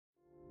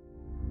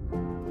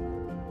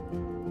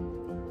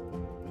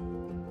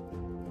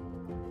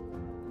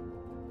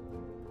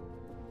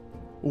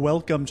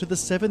Welcome to the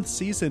 7th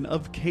season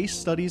of Case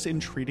Studies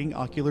in Treating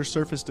Ocular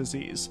Surface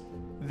Disease.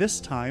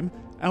 This time,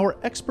 our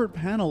expert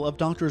panel of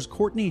Drs.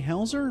 Kourtney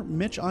Houser,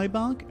 Mitch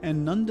Ibach,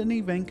 and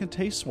Nandini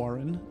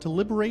Venkateswaran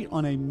deliberate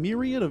on a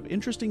myriad of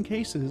interesting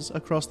cases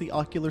across the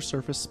ocular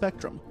surface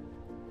spectrum.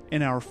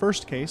 In our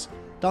first case,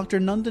 Dr.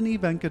 Nandini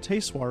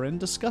Venkateswaran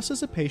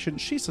discusses a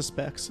patient she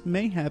suspects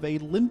may have a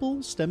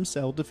limbal stem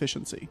cell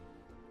deficiency.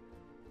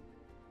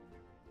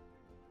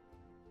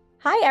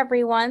 Hi,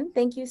 everyone.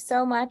 Thank you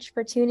so much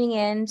for tuning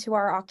in to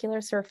our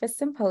Ocular Surface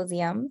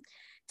Symposium.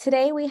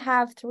 Today, we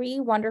have 3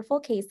 wonderful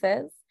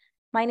cases.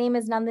 My name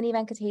is Nandini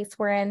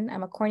Venkateswaran.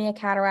 I'm a cornea,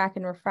 cataract,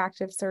 and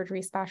refractive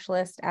surgery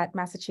specialist at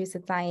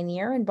Massachusetts Eye and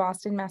Ear in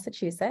Boston,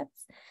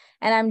 Massachusetts.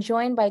 And I'm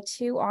joined by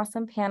 2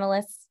 awesome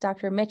panelists,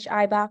 Dr. Mitch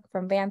Ibach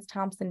from Vance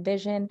Thompson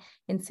Vision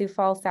in Sioux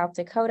Falls, South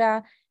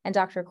Dakota, and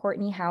Dr.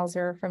 Kourtney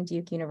Houser from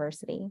Duke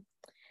University.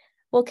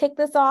 We'll kick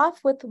this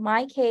off with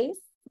my case,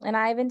 and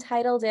I've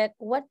entitled it,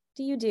 "What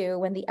do you do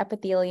when the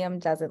epithelium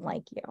doesn't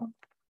like you?"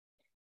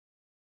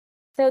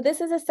 So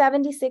this is a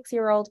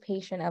 76-year-old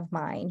patient of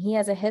mine. He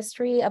has a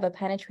history of a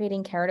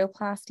penetrating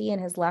keratoplasty in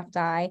his left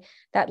eye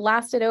that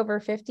lasted over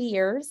 50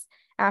 years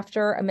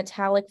after a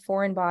metallic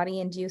foreign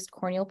body-induced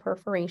corneal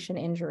perforation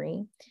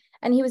injury.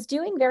 And he was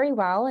doing very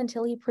well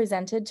until he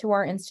presented to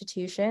our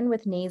institution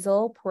with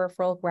nasal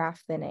peripheral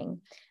graft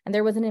thinning, and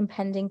there was an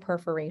impending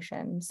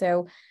perforation.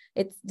 So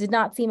it did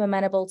not seem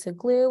amenable to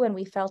glue, and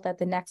we felt that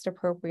the next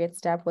appropriate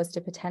step was to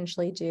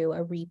potentially do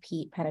a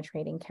repeat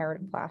penetrating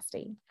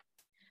keratoplasty.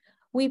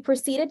 We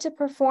proceeded to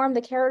perform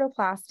the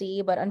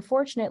keratoplasty, but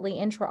unfortunately,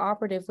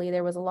 intraoperatively,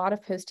 there was a lot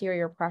of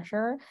posterior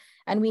pressure,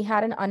 and we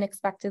had an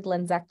unexpected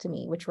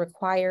lensectomy, which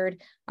required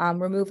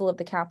removal of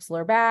the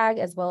capsular bag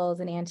as well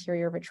as an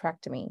anterior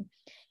vitrectomy.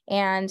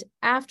 And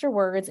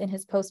afterwards, in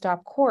his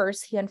post-op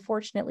course, he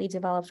unfortunately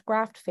developed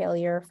graft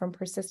failure from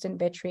persistent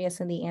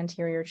vitreous in the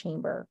anterior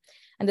chamber.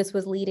 And this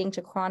was leading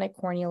to chronic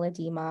corneal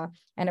edema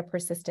and a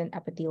persistent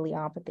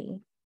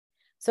epitheliopathy.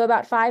 So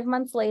about 5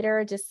 months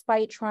later,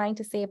 despite trying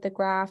to save the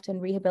graft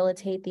and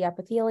rehabilitate the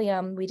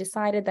epithelium, we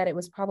decided that it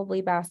was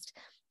probably best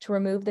to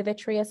remove the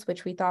vitreous,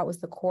 which we thought was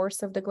the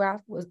course of the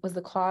graft, was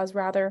the cause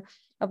rather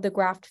of the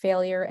graft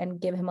failure, and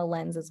give him a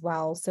lens as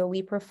well. So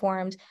we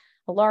performed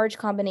a large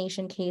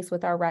combination case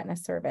with our retina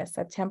service,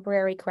 a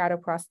temporary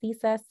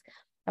keratoprosthesis,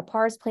 a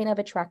pars plana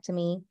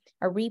vitrectomy,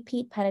 a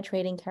repeat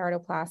penetrating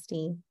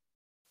keratoplasty,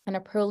 and a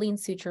Prolene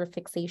suture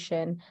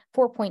fixation,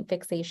 4-point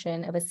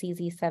fixation of a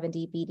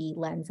CZ70BD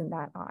lens in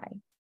that eye.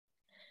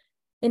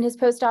 In his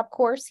post-op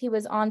course, he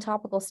was on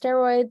topical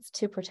steroids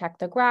to protect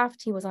the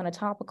graft, he was on a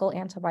topical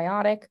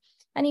antibiotic,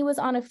 and he was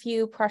on a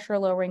few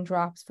pressure-lowering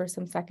drops for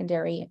some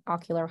secondary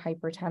ocular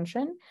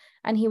hypertension,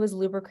 and he was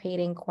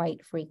lubricating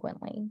quite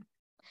frequently.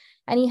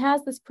 And he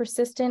has this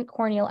persistent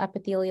corneal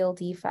epithelial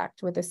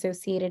defect with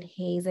associated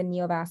haze and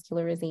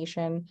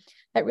neovascularization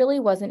that really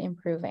wasn't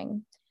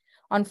improving.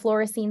 On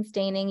fluorescein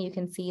staining, you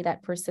can see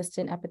that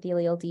persistent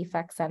epithelial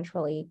defect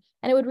centrally,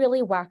 and it would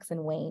really wax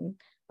and wane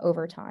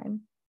over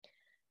time.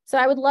 So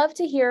I would love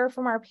to hear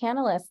from our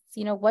panelists,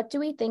 what do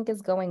we think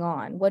is going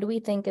on? What do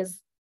we think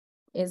is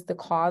the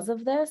cause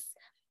of this?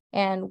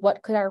 And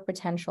what could our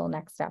potential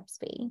next steps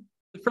be?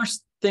 The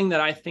first thing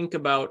that I think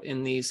about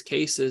in these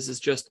cases is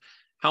just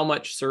how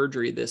much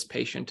surgery this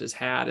patient has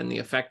had and the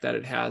effect that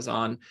it has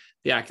on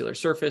the ocular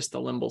surface, the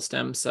limbal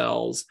stem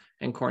cells,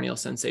 and corneal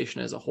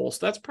sensation as a whole.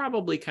 So that's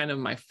probably kind of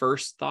my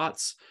first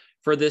thoughts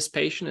for this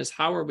patient is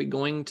how are we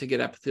going to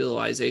get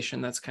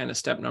epithelialization? That's kind of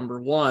step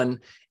number 1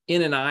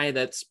 in an eye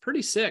that's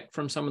pretty sick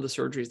from some of the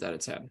surgeries that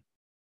it's had.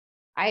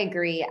 I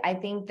agree. I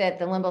think that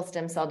the limbal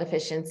stem cell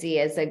deficiency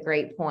is a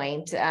great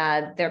point.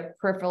 The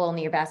peripheral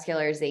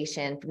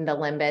neovascularization from the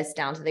limbus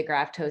down to the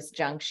graft host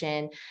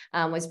junction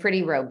was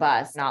pretty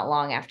robust, not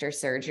long after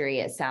surgery,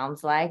 it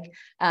sounds like.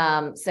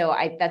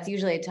 That's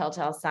usually a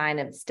telltale sign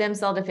of stem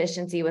cell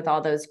deficiency with all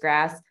those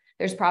grafts.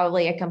 There's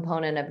probably a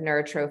component of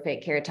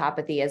neurotrophic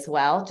keratopathy as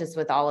well, just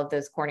with all of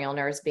those corneal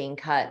nerves being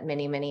cut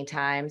many, many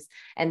times.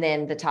 And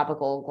then the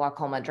topical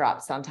glaucoma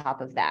drops on top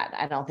of that,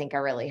 I don't think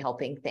are really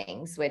helping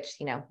things, which,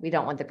 we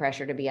don't want the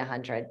pressure to be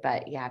 100,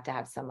 but you have to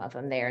have some of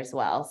them there as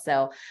well.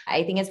 So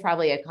I think it's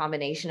probably a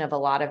combination of a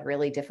lot of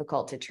really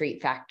difficult to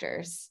treat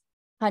factors.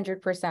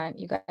 100%.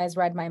 You guys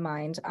read my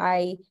mind.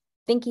 I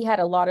think he had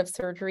a lot of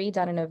surgery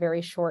done in a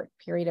very short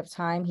period of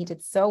time. He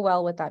did so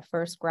well with that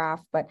first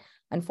graft, but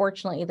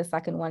unfortunately the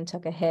second one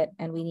took a hit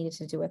and we needed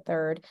to do a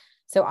third.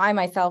 So I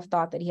myself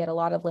thought that he had a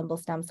lot of limbal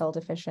stem cell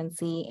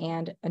deficiency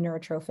and a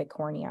neurotrophic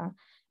cornea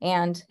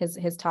and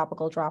his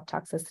topical drop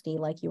toxicity,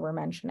 like you were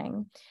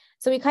mentioning.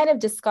 So we kind of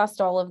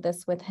discussed all of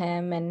this with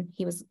him, and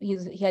he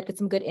had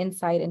some good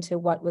insight into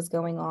what was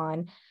going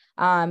on.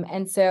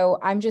 And so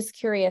I'm just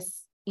curious,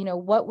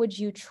 what would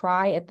you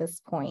try at this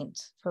point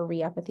for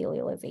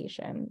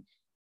reepithelialization?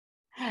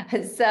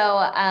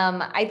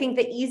 I think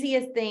the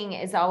easiest thing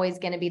is always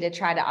going to be to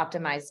try to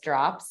optimize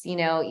drops. You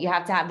know, you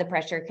have to have the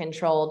pressure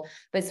controlled,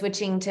 but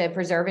switching to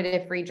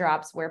preservative-free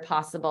drops where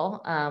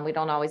possible. We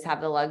don't always have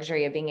the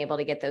luxury of being able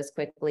to get those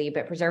quickly,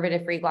 but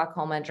preservative-free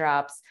glaucoma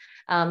drops.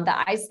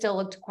 The eye still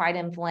looked quite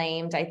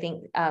inflamed. I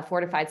think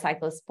fortified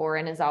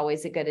cyclosporin is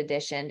always a good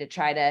addition to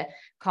try to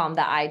calm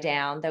the eye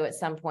down, though at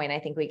some point, I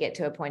think we get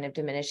to a point of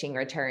diminishing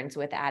returns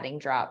with adding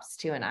drops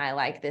to an eye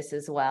like this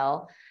as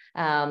well.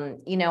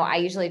 You know, I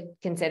usually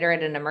consider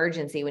it an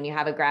emergency when you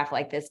have a graft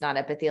like this not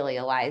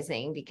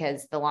epithelializing,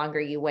 because the longer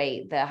you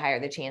wait, the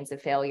higher the chance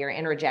of failure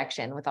and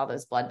rejection with all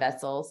those blood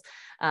vessels.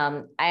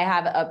 I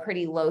have a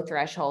pretty low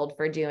threshold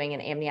for doing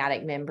an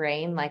amniotic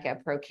membrane, like a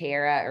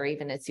Procara or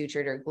even a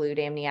sutured or glued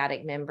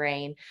amniotic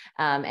membrane.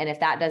 And if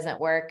that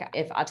doesn't work,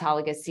 if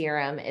autologous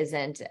serum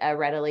isn't a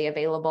readily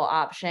available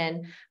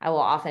option, I will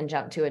often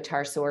jump to a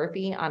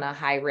tarsorrhaphy on a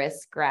high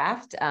risk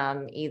graft,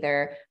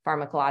 either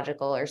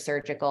pharmacological or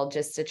surgical,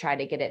 just to try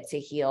to get it to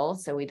heal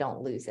so we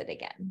don't lose it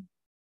again.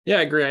 Yeah,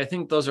 I agree. I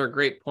think those are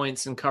great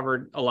points and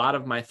covered a lot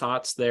of my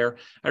thoughts there.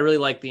 I really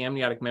like the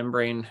amniotic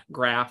membrane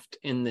graft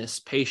in this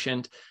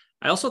patient.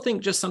 I also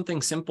think just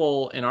something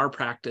simple in our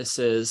practice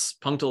is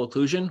punctal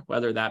occlusion,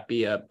 whether that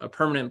be a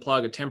permanent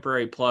plug, a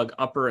temporary plug,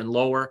 upper and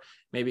lower,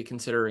 maybe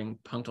considering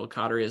punctal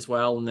cautery as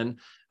well. And then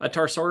a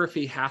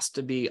tarsorrhaphy has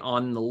to be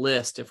on the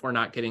list if we're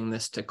not getting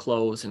this to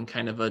close in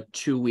kind of a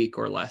 2-week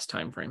or less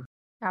time frame.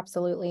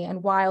 Absolutely.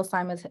 And while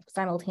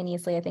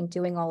simultaneously, I think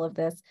doing all of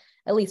this,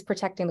 at least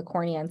protecting the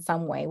cornea in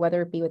some way, whether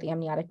it be with the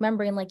amniotic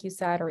membrane, like you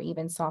said, or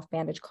even soft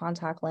bandage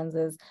contact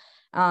lenses,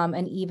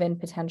 and even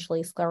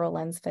potentially scleral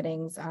lens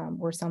fittings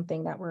were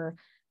something that were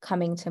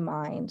coming to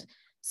mind.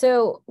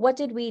 So what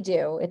did we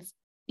do?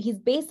 He's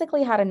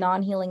basically had a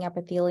non-healing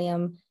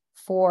epithelium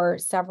for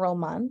several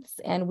months.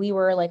 And we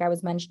were, like I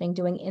was mentioning,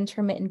 doing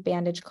intermittent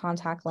bandage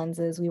contact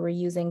lenses. We were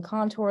using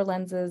contour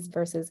lenses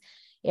versus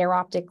Air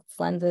Optics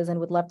lenses, and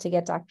would love to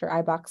get Dr.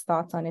 Ibach's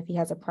thoughts on if he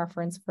has a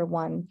preference for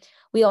one.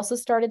 We also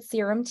started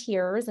serum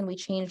tiers, and we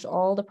changed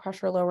all the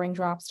pressure lowering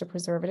drops to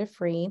preservative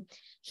free.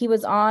 He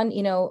was on,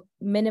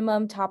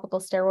 minimum topical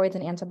steroids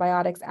and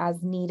antibiotics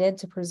as needed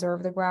to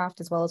preserve the graft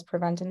as well as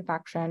prevent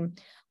infection.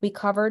 We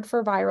covered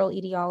for viral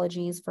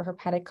etiologies for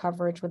herpetic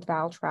coverage with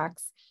Valtrex.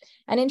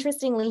 And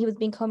interestingly, he was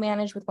being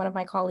co-managed with one of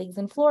my colleagues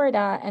in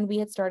Florida, and we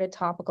had started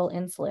topical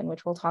insulin,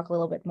 which we'll talk a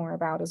little bit more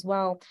about as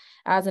well,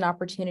 as an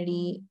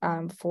opportunity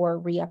for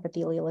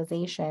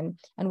reepithelialization.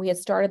 And we had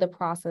started the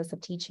process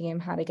of teaching him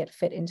how to get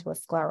fit into a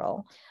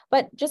scleral.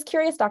 But just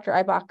curious, Dr.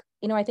 Ibach,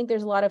 I think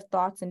there's a lot of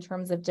thoughts in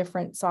terms of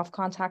different soft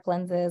contact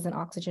lenses and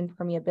oxygen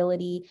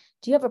permeability.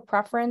 Do you have a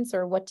preference,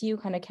 or what do you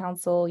kind of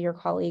counsel your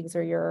colleagues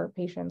or your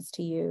patients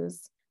to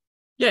use?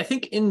 Yeah, I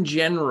think in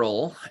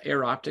general,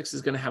 Air Optics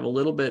is going to have a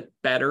little bit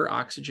better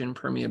oxygen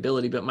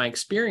permeability, but my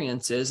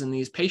experience is in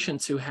these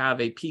patients who have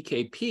a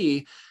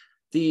PKP,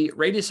 the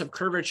radius of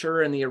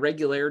curvature and the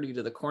irregularity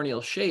to the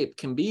corneal shape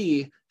can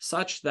be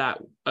such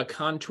that a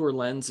contour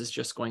lens is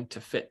just going to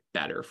fit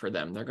better for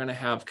them. They're going to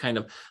have kind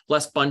of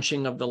less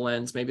bunching of the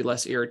lens, maybe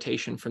less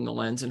irritation from the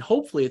lens, and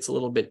hopefully it's a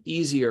little bit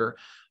easier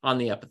on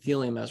the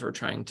epithelium as we're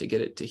trying to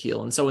get it to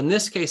heal. And so in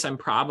this case, I'm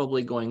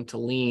probably going to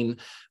lean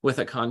with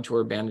a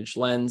contour bandage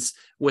lens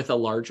with a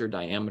larger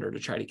diameter to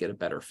try to get a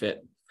better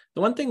fit. The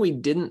one thing we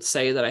didn't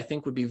say that I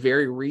think would be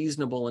very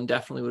reasonable and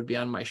definitely would be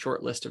on my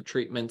short list of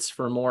treatments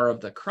for more of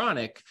the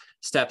chronic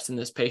steps in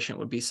this patient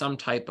would be some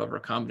type of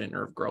recombinant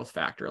nerve growth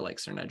factor like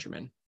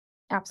Synedrimin.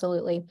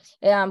 Absolutely.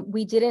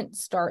 We didn't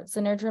start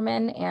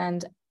Synedrimin,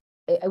 and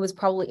it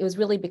was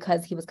really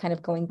because he was kind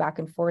of going back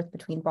and forth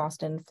between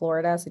Boston and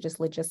Florida. So just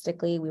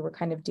logistically, we were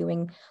kind of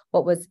doing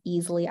what was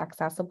easily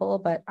accessible,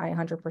 but I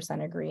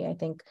 100% agree. I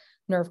think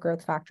nerve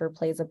growth factor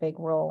plays a big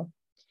role.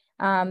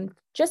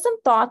 Just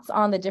some thoughts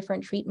on the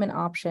different treatment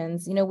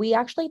options. We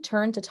actually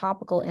turned to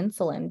topical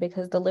insulin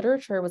because the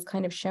literature was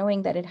kind of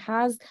showing that it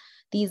has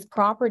these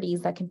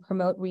properties that can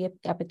promote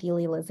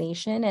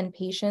reepithelialization, and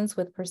patients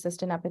with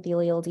persistent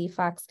epithelial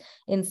defects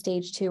in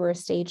stage 2 or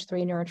stage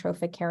 3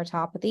 neurotrophic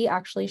keratopathy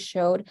actually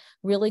showed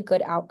really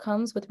good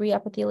outcomes with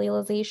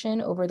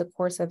reepithelialization over the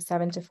course of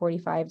 7 to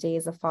 45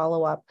 days of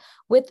follow-up,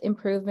 with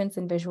improvements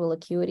in visual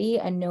acuity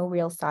and no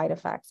real side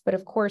effects. But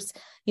of course,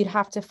 you'd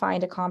have to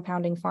find a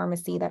compounding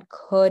pharmacy that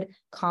could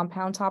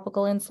compound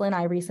topical insulin.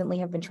 I recently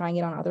have been trying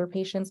it on other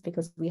patients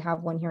because we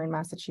have one here in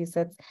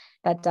Massachusetts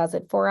that does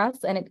it for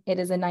us, and it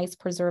is a nice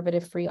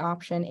preservative-free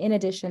option in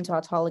addition to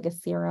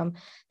autologous serum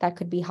that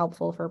could be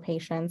helpful for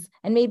patients,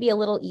 and maybe a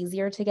little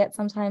easier to get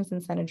sometimes than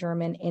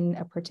Synedrimin in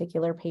a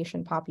particular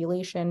patient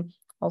population,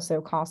 also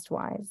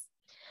cost-wise.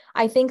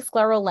 I think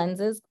scleral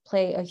lenses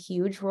play a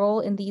huge role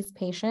in these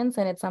patients,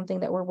 and it's something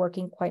that we're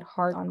working quite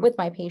hard on with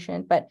my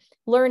patient, but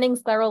learning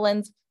scleral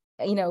lens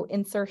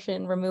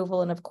insertion,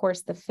 removal, and of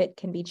course the fit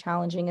can be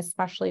challenging,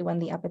 especially when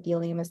the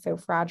epithelium is so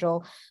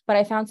fragile. But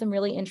I found some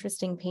really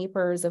interesting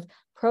papers of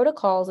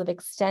protocols of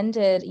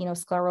extended,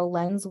 scleral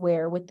lens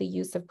wear with the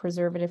use of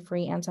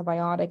preservative-free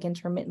antibiotic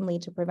intermittently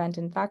to prevent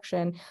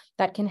infection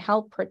that can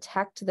help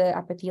protect the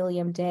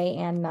epithelium day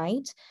and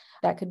night.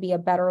 That could be a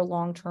better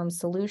long-term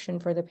solution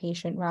for the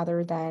patient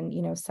rather than,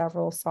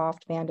 several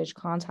soft bandage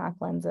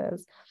contact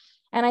lenses.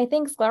 And I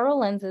think scleral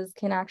lenses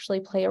can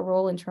actually play a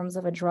role in terms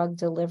of a drug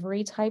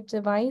delivery type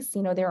device.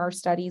 There are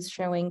studies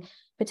showing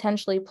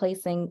potentially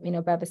placing,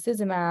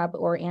 bevacizumab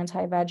or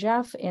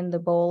anti-VEGF in the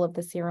bowl of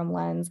the serum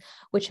lens,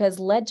 which has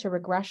led to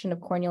regression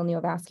of corneal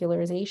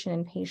neovascularization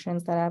in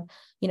patients that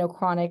have,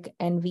 chronic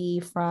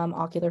NV from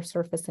ocular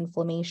surface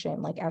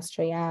inflammation like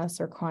SJS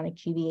or chronic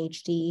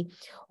GVHD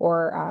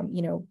or,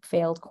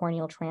 failed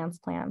corneal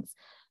transplants.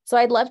 So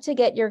I'd love to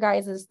get your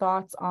guys'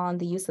 thoughts on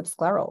the use of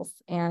sclerals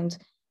and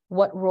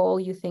what role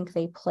you think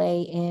they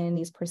play in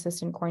these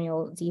persistent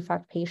corneal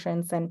defect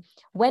patients. And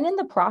when in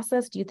the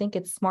process do you think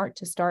it's smart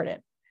to start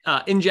it?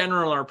 In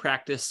general, our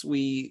practice,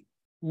 we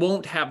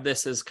won't have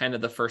this as kind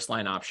of the first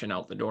line option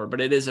out the door,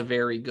 but it is a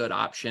very good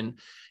option.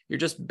 You're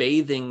just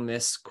bathing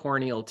this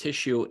corneal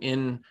tissue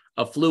in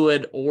a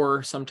fluid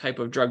or some type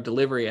of drug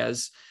delivery,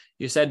 as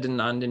you said to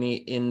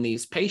Nandini, in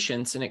these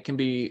patients. And it can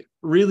be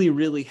really,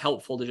 really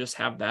helpful to just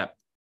have that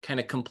kind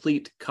of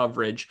complete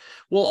coverage.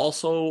 We'll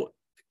also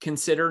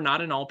consider,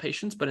 not in all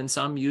patients, but in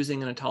some,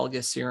 using an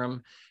autologous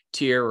serum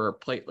tear or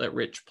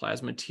platelet-rich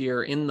plasma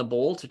tear in the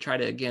bowl to try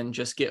to, again,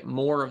 just get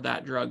more of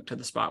that drug to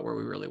the spot where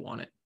we really want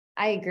it.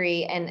 I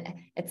agree. And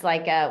it's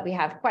like we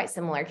have quite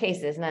similar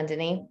cases,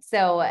 Nandini.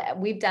 So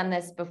we've done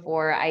this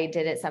before. I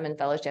did it some in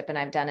fellowship, and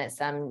I've done it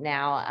some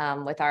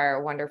now with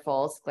our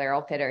wonderful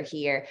scleral fitter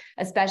here,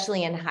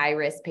 especially in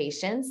high-risk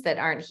patients that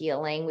aren't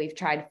healing. We've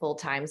tried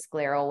full-time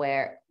scleral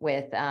wear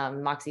with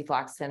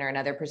moxifloxacin or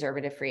another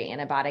preservative-free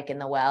antibiotic in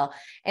the well,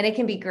 and it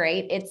can be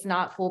great. It's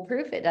not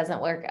foolproof. It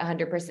doesn't work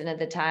 100% of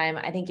the time.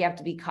 I think you have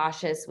to be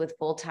cautious with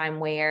full-time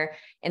wear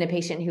in a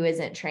patient who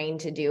isn't trained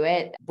to do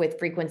it with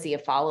frequency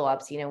of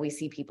follow-ups. We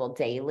see people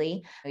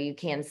daily. You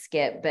can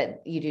skip,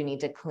 but you do need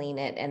to clean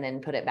it and then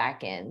put it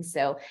back in.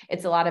 So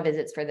it's a lot of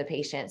visits for the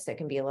patient. So it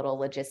can be a little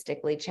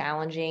logistically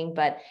challenging,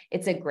 but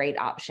it's a great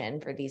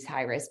option for these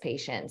high-risk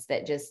patients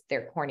that just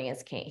their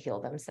corneas can't heal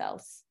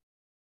themselves.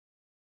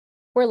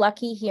 We're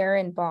lucky here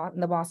in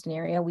the Boston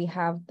area. We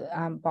have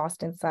the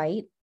Boston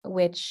site,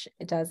 which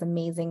does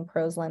amazing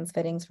pros lens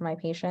fittings for my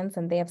patients.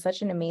 And they have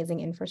such an amazing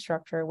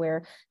infrastructure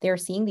where they're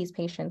seeing these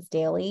patients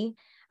daily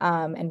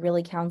and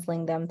really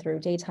counseling them through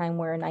daytime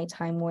wear,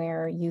 nighttime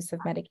wear, use of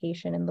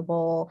medication in the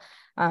bowl,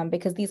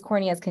 because these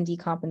corneas can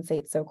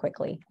decompensate so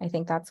quickly. I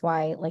think that's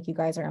why, like you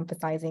guys are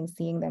emphasizing,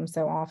 seeing them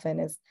so often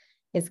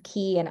is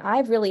key. And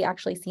I've really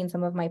actually seen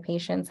some of my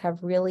patients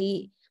have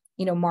really,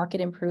 marked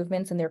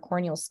improvements in their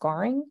corneal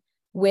scarring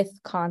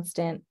with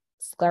constant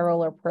scleral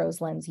or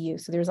pros lens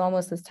use. So there's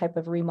almost this type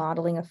of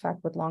remodeling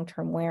effect with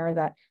long-term wear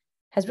that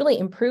has really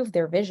improved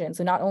their vision.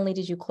 So not only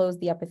did you close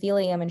the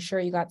epithelium and sure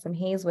you got some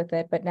haze with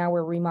it, but now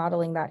we're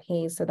remodeling that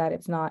haze so that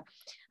it's not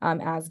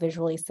as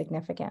visually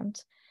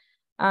significant.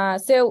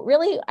 So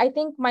really, I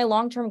think my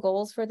long-term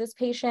goals for this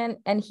patient,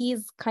 and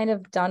he's kind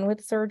of done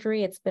with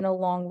surgery, it's been a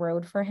long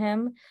road for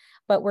him,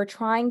 but we're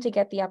trying to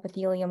get the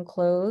epithelium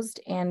closed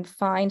and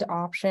find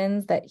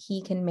options that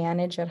he can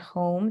manage at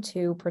home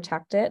to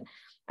protect it.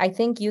 I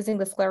think using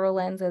the scleral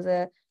lens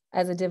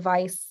as a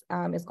device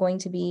is going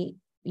to be,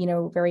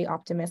 very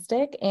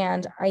optimistic.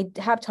 And I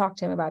have talked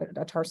to him about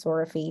a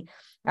tarsorrhaphy.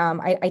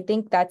 I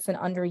think that's an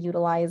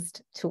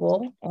underutilized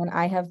tool. And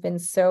I have been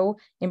so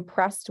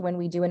impressed when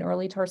we do an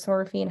early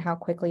tarsorrhaphy and how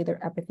quickly their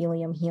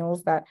epithelium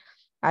heals that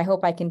I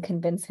hope I can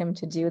convince him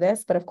to do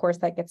this. But of course,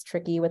 that gets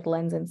tricky with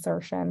lens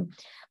insertion.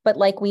 But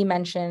like we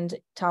mentioned,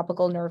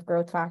 topical nerve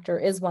growth factor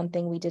is one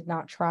thing we did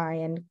not try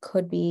and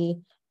could be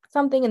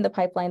something in the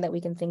pipeline that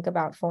we can think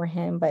about for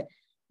him, but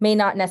may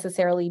not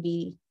necessarily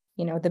be,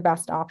 the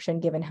best option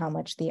given how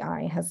much the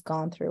eye has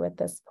gone through at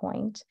this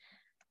point.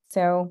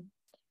 So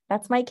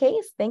that's my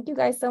case. Thank you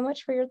guys so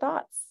much for your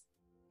thoughts.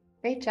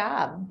 Great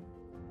job.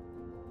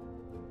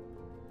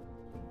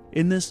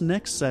 In this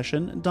next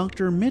session,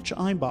 Dr. Mitch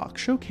Ibach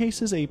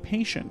showcases a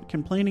patient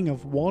complaining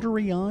of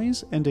watery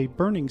eyes and a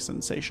burning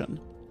sensation.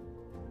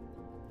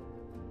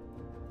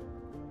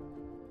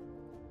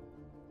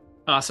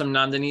 Awesome,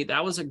 Nandini.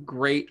 That was a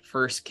great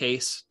first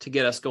case to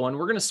get us going.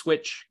 We're going to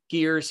switch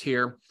gears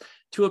here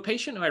to a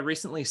patient who I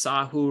recently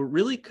saw who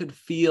really could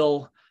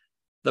feel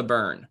the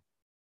burn.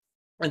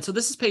 And so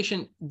this is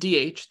patient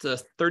DH,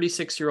 the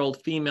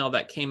 36-year-old female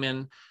that came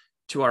in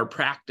to our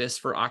practice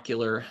for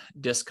ocular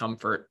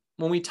discomfort.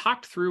 When we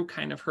talked through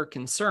kind of her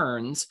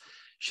concerns,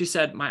 she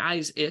said, my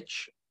eyes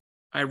itch,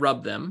 I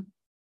rub them,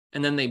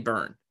 and then they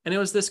burn. And it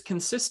was this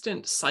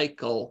consistent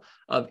cycle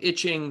of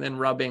itching, then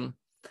rubbing,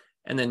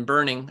 and then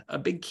burning. A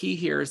big key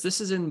here is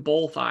this is in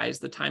both eyes.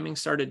 The timing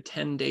started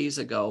 10 days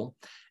ago,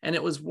 and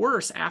it was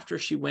worse after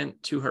she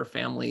went to her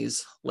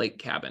family's lake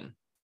cabin.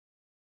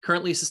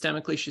 Currently,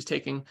 systemically, she's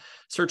taking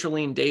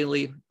sertraline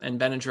daily and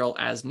Benadryl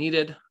as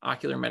needed,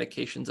 ocular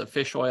medications of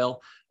fish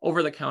oil,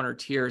 over-the-counter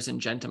tears,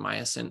 and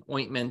gentamicin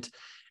ointment.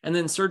 And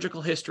then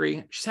surgical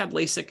history, she's had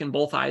LASIK in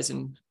both eyes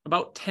in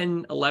about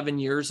 10, 11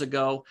 years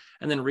ago,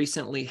 and then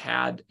recently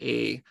had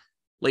a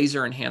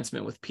laser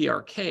enhancement with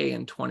PRK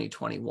in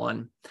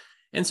 2021.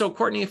 And so,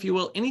 Kourtney, if you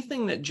will,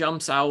 anything that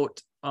jumps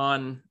out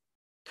on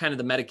kind of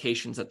the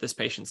medications that this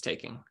patient's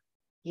taking?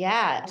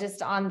 Yeah,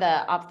 just on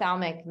the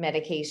ophthalmic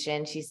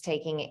medication she's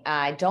taking,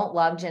 I don't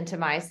love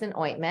gentamicin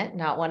ointment,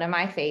 not one of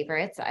my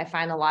favorites. I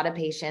find a lot of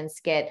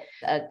patients get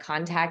a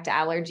contact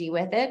allergy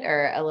with it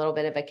or a little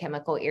bit of a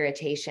chemical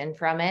irritation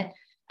from it.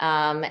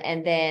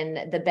 And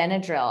then the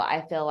Benadryl,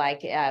 I feel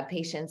like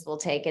patients will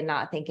take and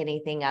not think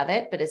anything of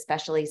it, but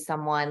especially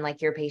someone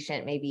like your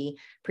patient may be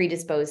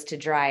predisposed to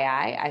dry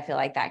eye. I feel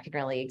like that can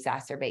really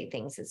exacerbate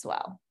things as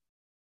well.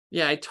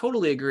 Yeah, I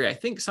totally agree. I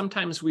think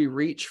sometimes we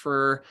reach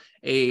for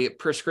a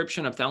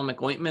prescription ophthalmic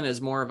ointment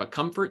as more of a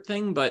comfort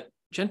thing, but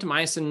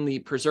gentamicin, the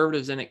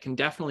preservatives in it, can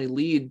definitely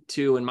lead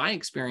to, in my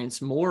experience,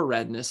 more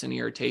redness and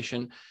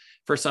irritation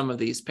for some of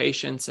these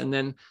patients. And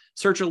then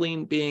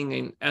sertraline being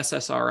an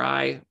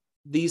SSRI,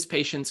 these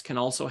patients can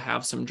also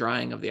have some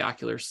drying of the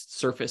ocular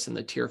surface and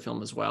the tear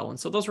film as well. And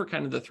so those were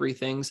kind of the three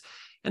things.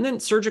 And then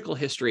surgical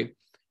history.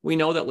 We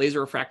know that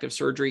laser refractive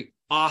surgery,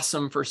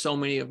 awesome for so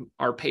many of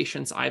our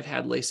patients. I've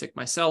had LASIK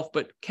myself,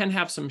 but can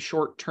have some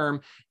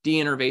short-term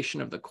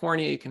deinnervation of the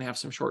cornea. You can have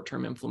some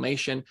short-term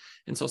inflammation.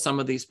 And so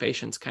some of these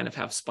patients kind of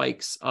have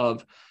spikes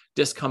of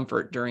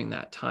discomfort during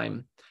that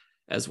time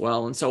as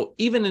well. And so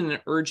even in an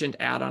urgent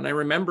add-on, I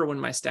remember when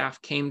my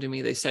staff came to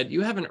me, they said,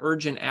 you have an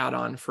urgent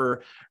add-on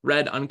for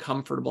red,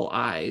 uncomfortable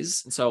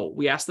eyes. And so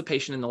we asked the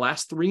patient, in the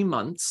last 3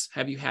 months,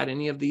 have you had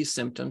any of these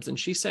symptoms? And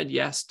she said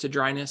yes to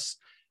dryness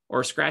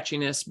or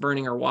scratchiness,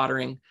 burning or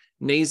watering,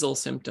 nasal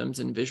symptoms,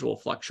 and visual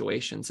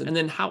fluctuations. And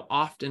then how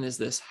often is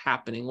this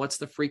happening? What's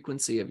the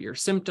frequency of your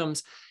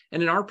symptoms?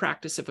 And in our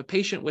practice, if a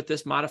patient with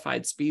this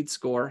modified speed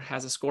score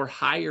has a score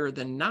higher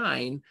than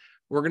 9,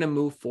 we're going to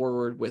move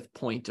forward with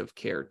point of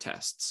care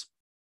tests.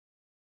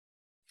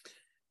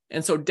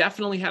 And so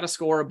definitely had a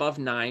score above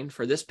 9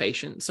 for this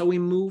patient. So we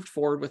moved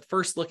forward with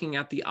first looking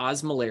at the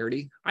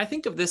osmolarity. I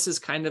think of this as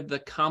kind of the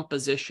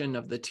composition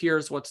of the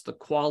tears. What's the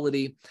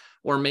quality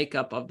or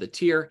makeup of the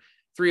tear?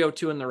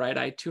 302 in the right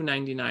eye,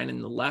 299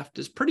 in the left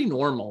is pretty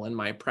normal in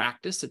my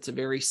practice. It's a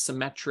very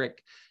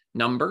symmetric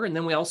number. And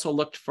then we also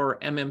looked for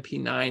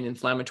MMP9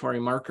 inflammatory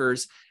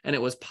markers, and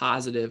it was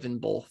positive in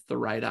both the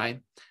right eye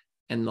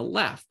and the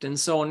left. And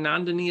so,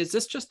 Nandini, is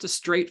this just a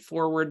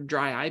straightforward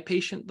dry eye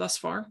patient thus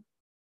far?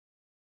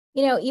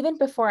 You know, even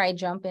before I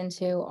jump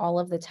into all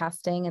of the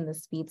testing and the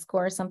speed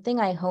score, something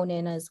I hone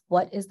in is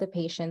what is the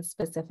patient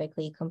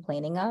specifically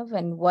complaining of?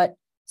 And what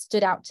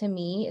stood out to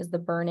me is the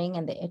burning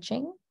and the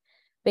itching,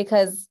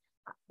 because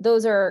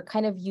those are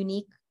kind of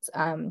unique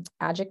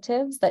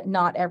adjectives that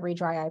not every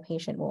dry eye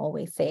patient will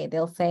always say.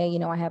 They'll say, you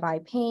know, I have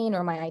eye pain,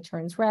 or my eye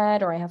turns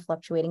red, or I have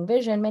fluctuating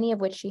vision, many of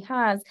which she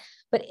has.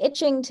 But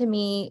itching to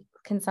me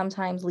can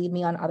sometimes lead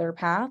me on other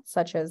paths,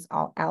 such as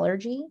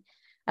allergy.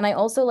 And I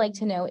also like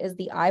to know, is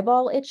the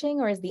eyeball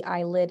itching or is the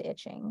eyelid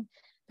itching?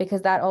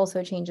 Because that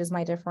also changes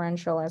my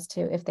differential as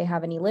to if they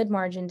have any lid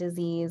margin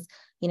disease,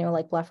 you know,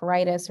 like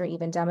blepharitis or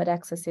even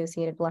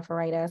Demodex-associated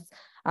blepharitis,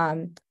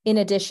 in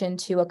addition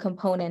to a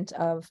component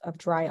of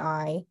dry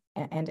eye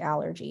and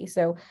allergy.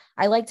 So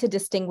I like to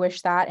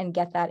distinguish that and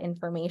get that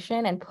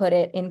information and put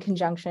it in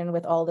conjunction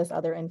with all this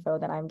other info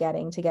that I'm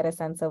getting to get a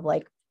sense of,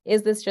 like,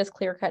 is this just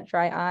clear-cut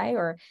dry eye,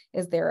 or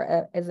is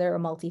there a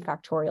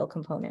multifactorial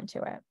component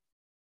to it?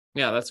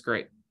 Yeah, that's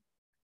great.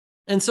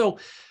 And so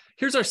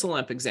here's our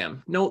SLEMP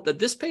exam. Note that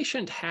this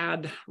patient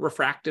had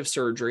refractive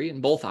surgery in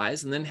both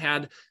eyes and then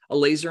had a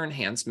laser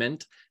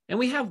enhancement. And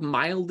we have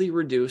mildly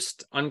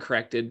reduced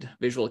uncorrected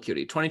visual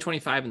acuity,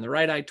 20/25 in the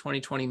right eye,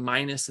 20/20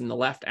 minus in the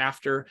left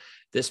after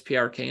this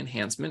PRK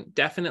enhancement.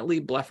 Definitely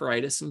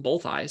blepharitis in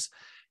both eyes.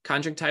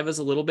 Conjunctiva is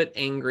a little bit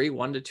angry,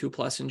 1 to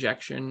 2+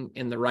 injection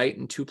in the right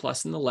and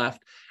 2+ in the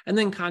left, and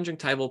then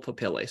conjunctival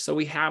papillae. So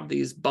we have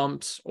these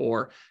bumps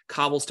or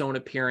cobblestone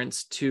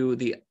appearance to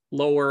the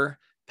lower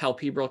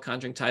palpebral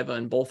conjunctiva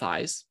in both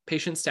eyes.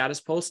 Patient status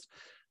post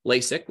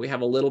LASIK, we have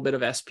a little bit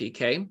of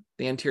SPK.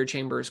 The anterior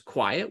chamber is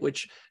quiet,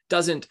 which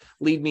doesn't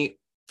lead me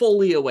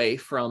fully away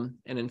from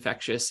an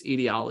infectious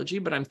etiology,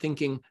 but I'm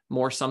thinking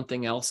more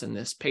something else in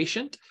this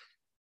patient.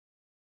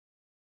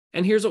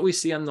 And here's what we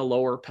see on the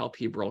lower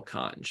palpebral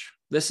conj.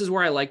 This is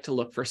where I like to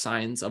look for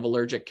signs of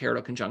allergic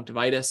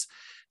keratoconjunctivitis.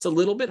 It's a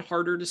little bit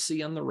harder to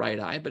see on the right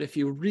eye, but if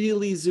you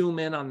really zoom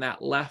in on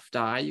that left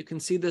eye, you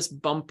can see this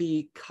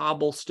bumpy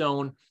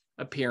cobblestone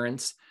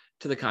appearance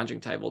to the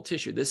conjunctival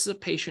tissue. This is a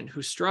patient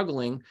who's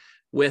struggling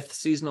with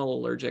seasonal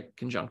allergic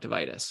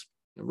conjunctivitis.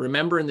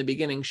 Remember, in the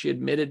beginning, she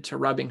admitted to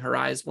rubbing her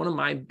eyes. One of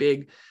my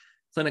big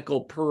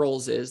clinical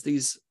pearls is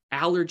these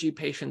allergy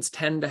patients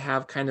tend to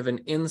have kind of an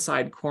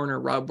inside corner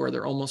rub where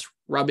they're almost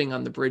rubbing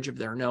on the bridge of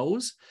their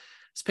nose.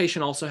 This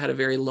patient also had a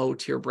very low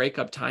tear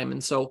breakup time.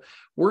 And so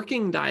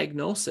working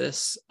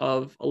diagnosis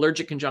of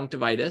allergic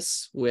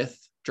conjunctivitis with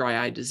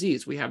dry eye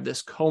disease. We have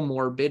this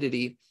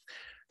comorbidity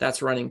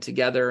that's running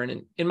together.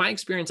 And in my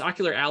experience,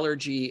 ocular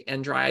allergy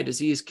and dry eye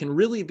disease can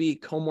really be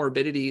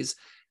comorbidities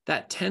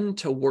that tend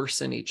to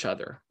worsen each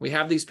other. We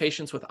have these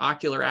patients with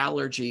ocular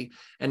allergy,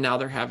 and now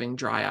they're having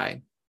dry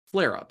eye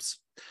flare-ups.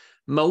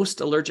 Most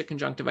allergic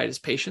conjunctivitis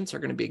patients are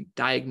going to be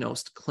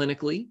diagnosed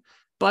clinically,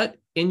 but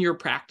in your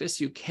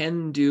practice, you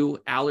can do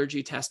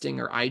allergy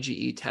testing or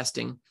IgE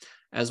testing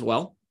as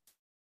well.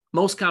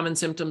 Most common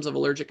symptoms of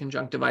allergic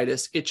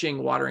conjunctivitis: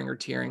 itching, watering or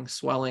tearing,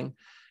 swelling,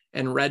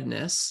 and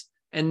redness.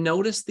 And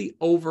notice the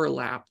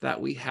overlap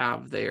that we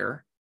have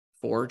there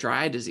for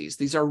dry eye disease.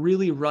 These are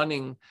really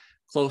running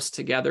close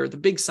together. The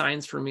big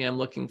signs for me, I'm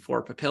looking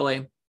for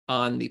papillae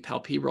on the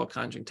palpebral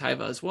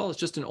conjunctiva, as well as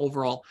just an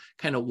overall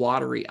kind of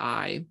watery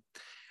eye.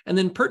 And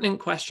then pertinent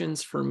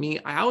questions for me,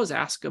 I always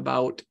ask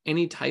about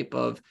any type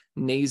of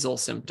nasal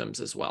symptoms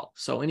as well.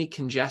 So any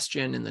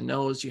congestion in the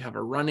nose, you have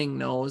a running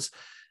nose.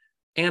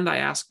 And I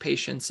ask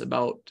patients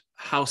about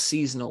how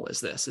seasonal is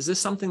this? Is this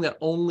something that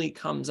only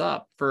comes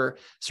up for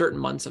certain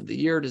months of the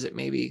year? Does it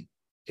maybe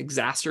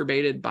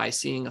exacerbated by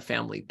seeing a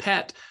family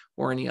pet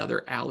or any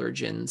other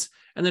allergens?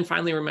 And then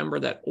finally, remember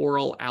that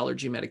oral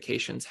allergy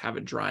medications have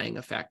a drying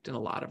effect in a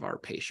lot of our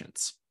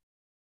patients.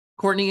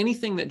 Kourtney,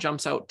 anything that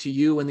jumps out to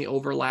you in the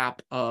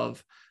overlap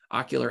of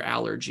ocular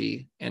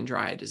allergy and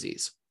dry eye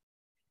disease?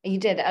 You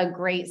did a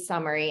great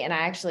summary. And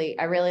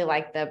I really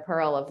like the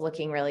pearl of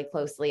looking really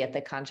closely at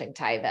the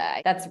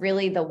conjunctiva. That's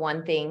really the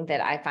one thing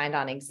that I find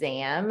on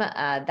exam,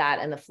 that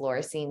and the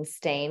fluorescein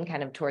stain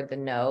kind of toward the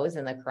nose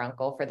and the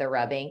caruncle for the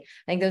rubbing.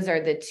 I think those are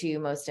the two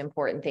most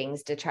important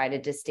things to try to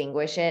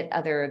distinguish it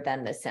other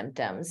than the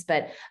symptoms.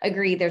 But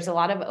agree, there's a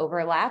lot of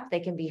overlap. They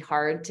can be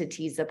hard to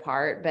tease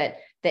apart, but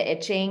the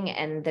itching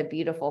and the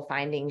beautiful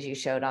findings you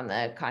showed on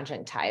the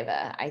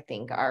conjunctiva, I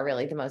think, are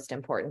really the most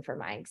important for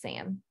my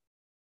exam.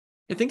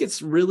 I think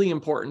it's really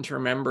important to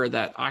remember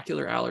that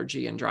ocular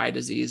allergy and dry eye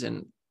disease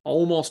in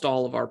almost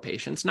all of our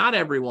patients, not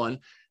everyone,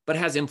 but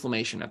has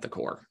inflammation at the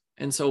core.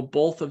 And so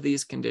both of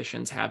these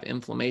conditions have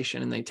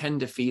inflammation and they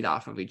tend to feed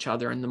off of each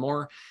other. And the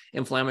more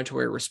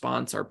inflammatory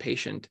response our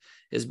patient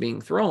is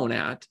being thrown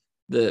at,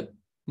 the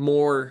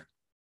more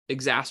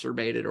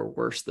exacerbated or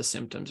worse the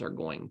symptoms are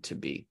going to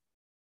be.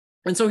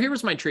 And so here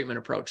was my treatment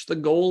approach. The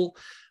goal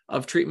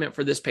of treatment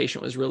for this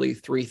patient was really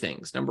three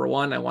things. Number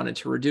one, I wanted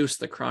to reduce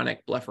the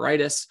chronic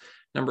blepharitis.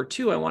 Number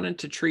two, I wanted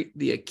to treat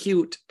the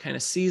acute kind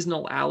of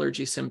seasonal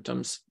allergy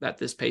symptoms that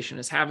this patient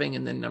is having.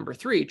 And then number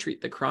three,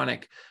 treat the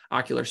chronic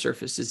ocular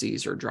surface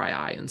disease or dry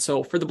eye. And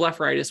so for the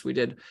blepharitis, we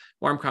did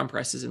warm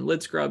compresses and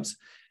lid scrubs.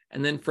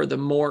 And then for the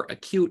more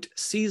acute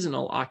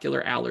seasonal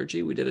ocular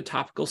allergy, we did a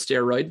topical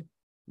steroid.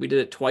 We did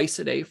it twice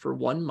a day for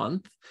 1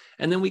 month.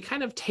 And then we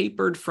kind of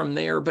tapered from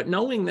there, but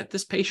knowing that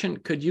this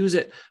patient could use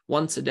it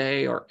once a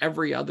day or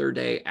every other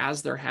day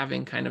as they're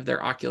having kind of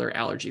their ocular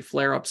allergy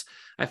flare-ups,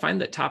 I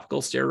find that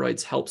topical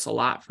steroids helps a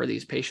lot for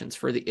these patients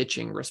for the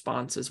itching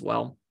response as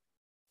well.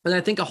 And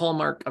I think a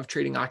hallmark of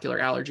treating ocular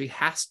allergy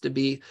has to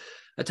be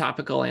a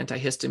topical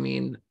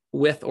antihistamine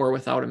with or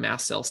without a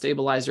mast cell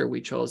stabilizer.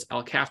 We chose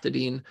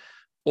alcaftidine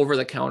over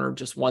the counter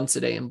just once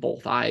a day in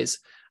both eyes.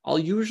 I'll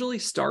usually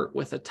start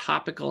with a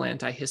topical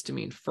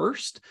antihistamine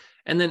first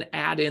and then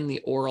add in the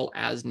oral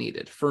as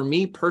needed. For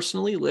me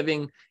personally,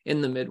 living in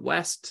the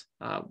Midwest,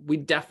 we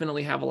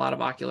definitely have a lot of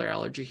ocular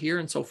allergy here.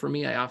 And so for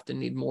me, I often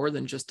need more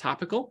than just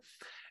topical.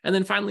 And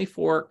then finally,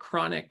 for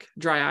chronic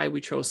dry eye, we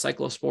chose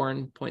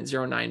cyclosporin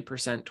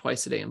 0.09%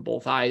 twice a day in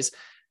both eyes.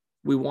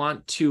 We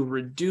want to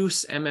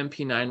reduce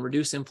MMP9,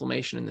 reduce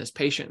inflammation in this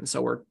patient. And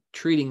so we're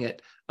treating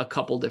it a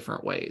couple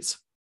different ways.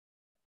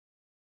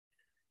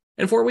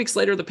 And 4 weeks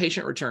later, the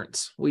patient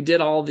returns. We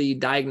did all the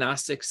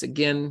diagnostics.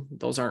 Again,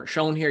 those aren't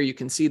shown here. You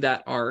can see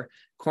that our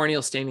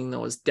corneal staining,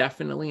 though, is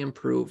definitely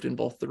improved in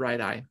both the right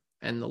eye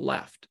and the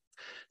left.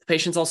 The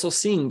patient's also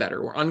seeing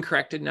better. We're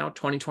uncorrected now,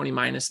 20/20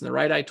 minus in the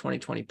right eye,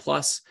 20/20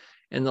 plus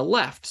in the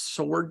left.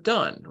 So we're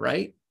done,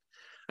 right?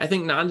 I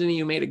think, Nandini,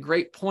 you made a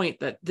great point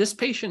that this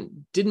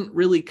patient didn't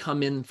really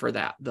come in for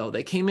that, though.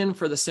 They came in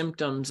for the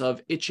symptoms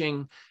of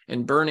itching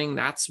and burning.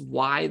 That's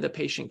why the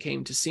patient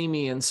came to see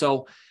me. And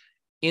so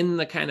in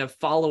the kind of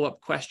follow-up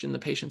question, the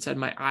patient said,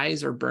 my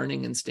eyes are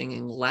burning and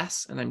stinging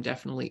less, and I'm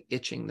definitely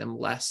itching them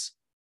less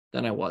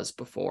than I was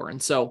before. And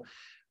so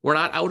we're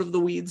not out of the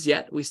weeds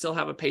yet. We still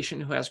have a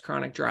patient who has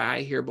chronic dry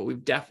eye here, but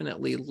we've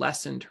definitely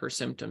lessened her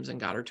symptoms and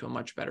got her to a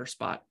much better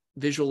spot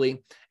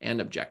visually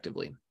and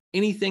objectively.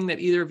 Anything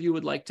that either of you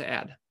would like to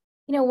add?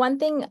 You know, one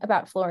thing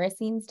about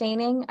fluorescein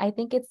staining, I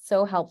think it's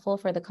so helpful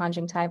for the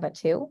conjunctiva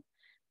too,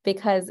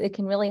 because it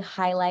can really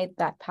highlight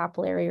that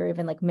papillary or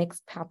even like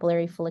mixed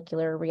papillary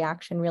follicular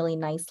reaction really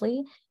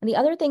nicely. And the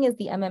other thing is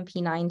the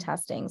MMP9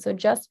 testing. So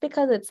just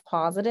because it's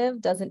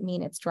positive doesn't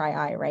mean it's dry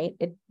eye, right?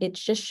 It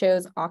just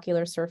shows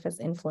ocular surface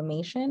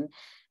inflammation.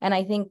 And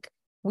I think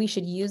we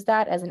should use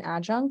that as an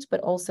adjunct,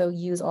 but also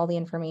use all the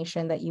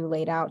information that you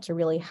laid out to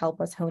really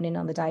help us hone in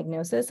on the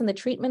diagnosis, and the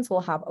treatments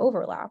will have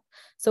overlap.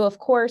 So of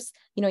course,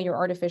 you know, your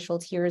artificial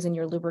tears and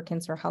your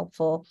lubricants are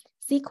helpful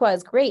CEQA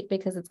is great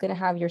because it's going to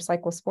have your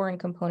cyclosporin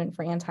component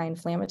for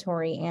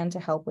anti-inflammatory and to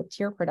help with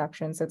tear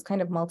production. So it's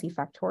kind of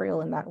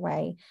multifactorial in that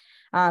way.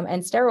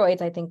 And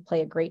steroids, I think,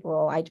 play a great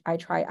role.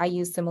 I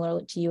use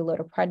similar to you,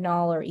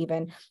 loteprednol, or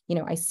even,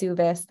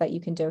 Isuvis that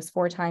you can dose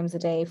 4 times a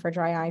day for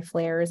dry eye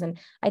flares. And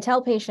I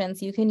tell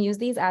patients you can use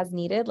these as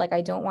needed. Like,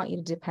 I don't want you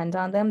to depend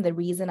on them. The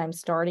reason I'm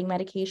starting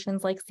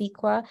medications like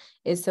CEQA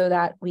is so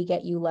that we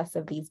get you less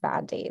of these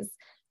bad days.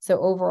 So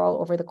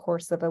overall, over the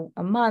course of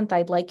a month,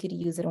 I'd like you to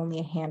use it only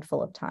a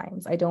handful of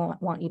times. I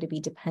don't want you to be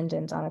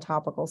dependent on a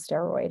topical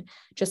steroid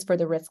just for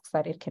the risks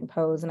that it can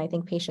pose. And I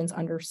think patients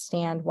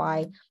understand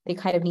why they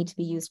kind of need to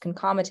be used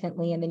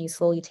concomitantly, and then you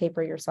slowly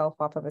taper yourself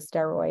off of a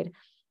steroid.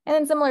 And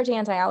then similar to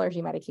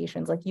anti-allergy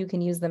medications, like you can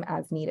use them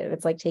as needed.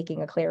 It's like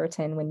taking a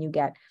Claritin when you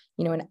get,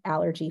 an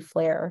allergy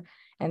flare.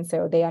 And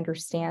so they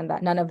understand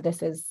that none of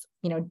this is,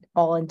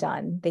 all and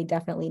done. They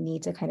definitely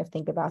need to kind of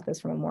think about this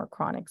from a more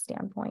chronic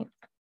standpoint.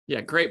 Yeah,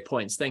 great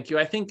points. Thank you.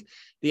 I think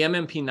the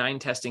MMP9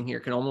 testing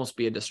here can almost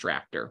be a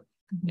distractor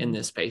in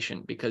this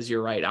patient, because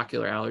you're right,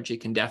 ocular allergy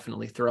can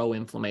definitely throw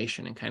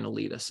inflammation and kind of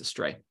lead us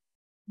astray.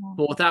 Yeah.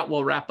 Well, with that,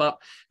 we'll wrap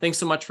up. Thanks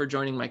so much for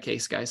joining my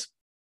case, guys.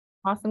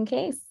 Awesome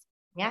case.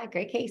 Yeah,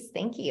 great case.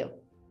 Thank you.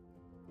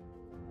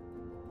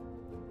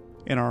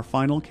 In our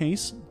final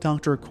case,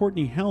 Dr.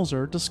 Kourtney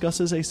Houser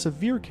discusses a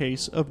severe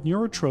case of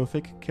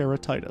neurotrophic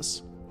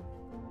keratitis.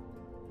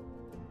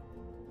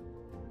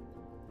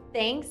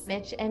 Thanks,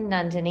 Mitch and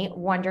Nandini.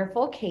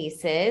 Wonderful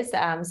cases.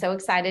 I'm so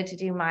excited to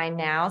do mine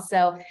now.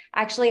 So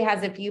actually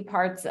has a few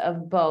parts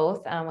of both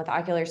with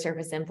ocular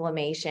surface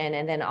inflammation,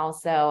 and then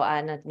also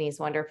Nandini's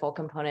wonderful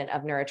component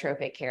of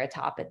neurotrophic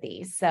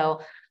keratopathy. So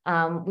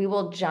we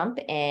will jump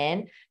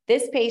in.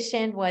 This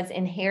patient was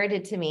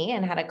inherited to me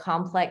and had a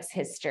complex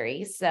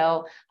history.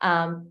 So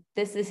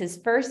this is his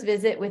first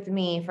visit with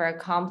me for a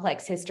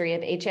complex history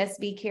of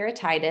HSV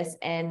keratitis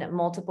and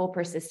multiple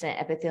persistent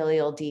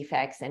epithelial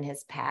defects in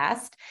his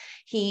past.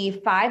 He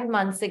 5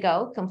 months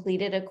ago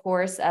completed a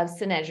course of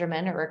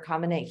Sinedromin, or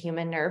recombinant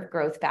human nerve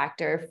growth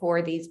factor,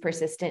 for these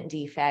persistent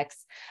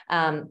defects.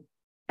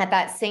 At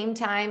that same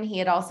time, he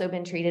had also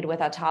been treated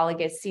with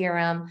autologous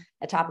serum,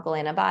 a topical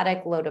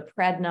antibiotic,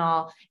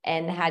 loteprednol,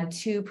 and had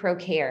 2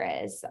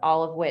 Procaras,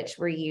 all of which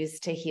were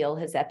used to heal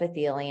his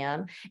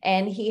epithelium.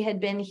 And he had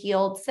been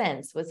healed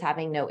since, was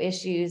having no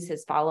issues.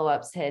 His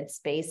follow-ups had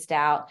spaced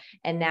out.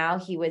 And now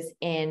he was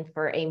in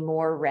for a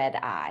more red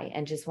eye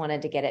and just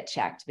wanted to get it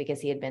checked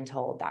because he had been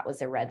told that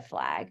was a red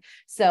flag.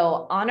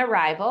 So on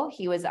arrival,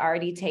 he was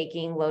already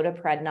taking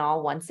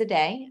loteprednol once a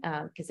day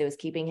because it was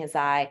keeping his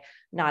eye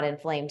not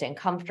inflamed and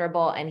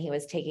comfortable. And he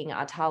was taking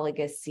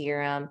autologous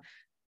serum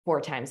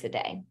 4 times a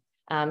day.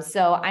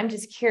 So I'm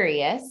just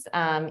curious,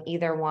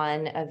 either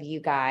one of you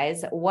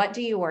guys, what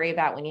do you worry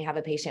about when you have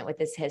a patient with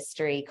this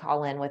history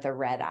call in with a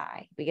red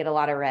eye? We get a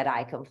lot of red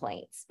eye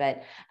complaints,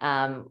 but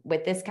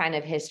with this kind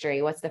of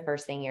history, what's the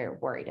first thing you're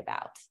worried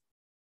about?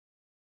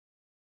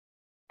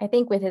 I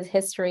think with his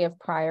history of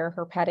prior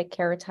herpetic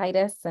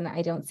keratitis, and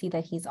I don't see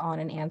that he's on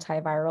an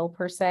antiviral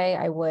per se,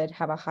 I would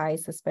have a high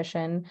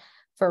suspicion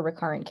for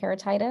recurrent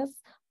keratitis.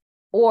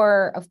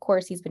 Or, of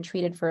course, he's been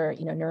treated for,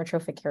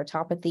 neurotrophic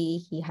keratopathy.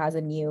 He has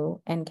a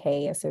new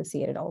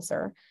NK-associated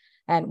ulcer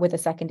and with a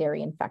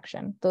secondary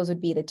infection. Those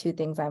would be the 2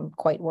 things I'm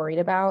quite worried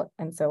about.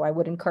 And so I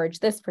would encourage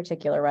this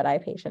particular red eye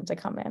patient to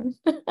come in.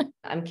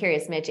 I'm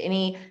curious, Mitch,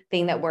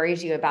 anything that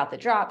worries you about the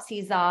drops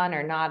he's on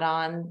or not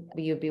on,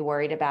 you'd be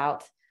worried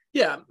about?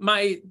 Yeah,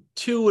 my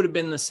 2 would have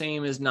been the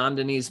same as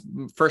Nandini's.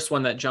 First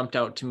one that jumped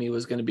out to me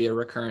was going to be a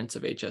recurrence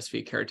of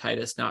HSV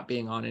keratitis, not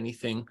being on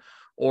anything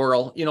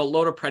oral,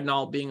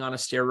 loteprednol being on a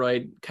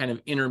steroid, kind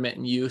of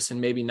intermittent use, and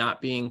maybe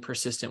not being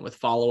persistent with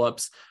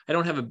follow-ups. I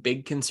don't have a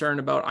big concern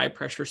about eye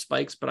pressure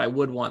spikes, but I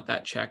would want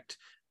that checked,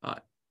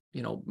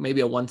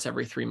 maybe a once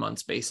every 3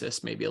 months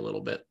basis, maybe a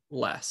little bit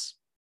less.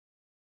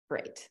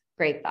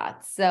 Great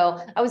thoughts. So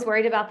I was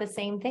worried about the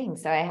same thing.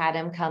 So I had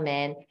him come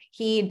in.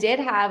 He did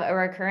have a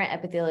recurrent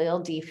epithelial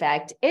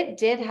defect. It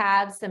did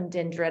have some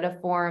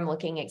dendritiform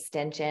looking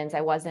extensions.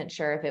 I wasn't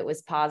sure if it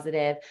was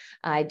positive.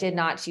 I did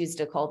not choose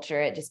to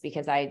culture it just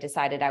because I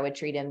decided I would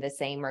treat him the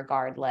same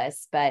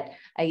regardless, but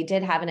he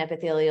did have an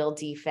epithelial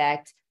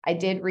defect. I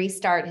did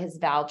restart his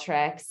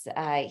Valtrex.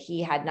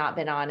 He had not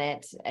been on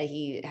it.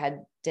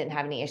 Didn't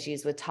have any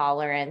issues with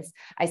tolerance.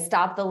 I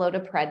stopped the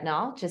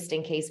loteprednol just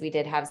in case we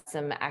did have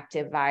some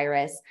active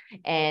virus,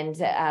 and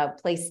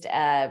placed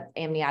an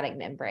amniotic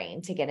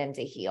membrane to get him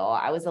to heal.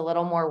 I was a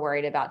little more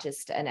worried about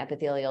just an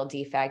epithelial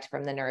defect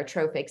from the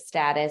neurotrophic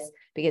status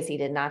because he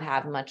did not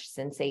have much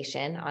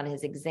sensation on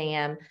his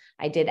exam.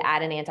 I did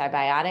add an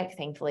antibiotic,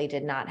 thankfully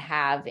did not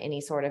have any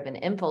sort of an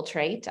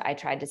infiltrate. I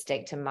tried to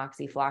stick to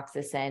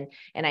moxifloxacin,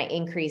 and I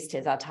increased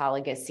his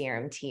autologous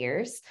serum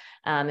tears.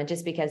 And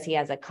just because he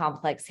has a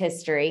complex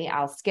history,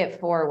 I'll skip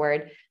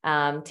forward.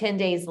 10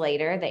 days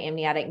later, the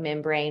amniotic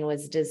membrane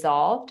was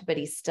dissolved, but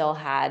he still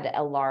had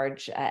a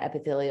large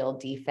epithelial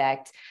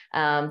defect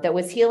that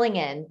was healing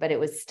in, but it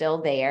was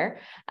still there.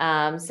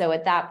 So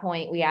at that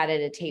point, we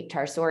added a tape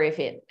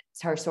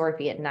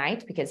tarsorrhaphy at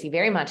night because he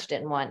very much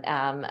didn't want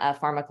a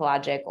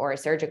pharmacologic or a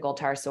surgical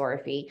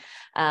tarsorrhaphy.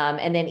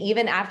 And then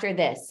even after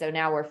this, so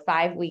now we're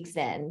 5 weeks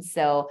in.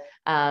 So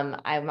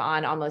I'm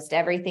on almost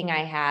everything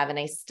I have, and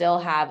I still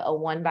have a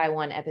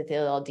 1x1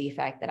 epithelial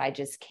defect that I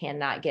just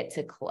cannot get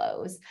to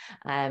close.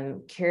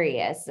 I'm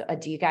curious,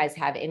 do you guys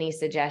have any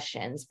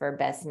suggestions for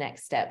best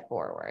next step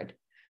forward?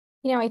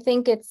 I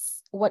think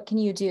it's what can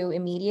you do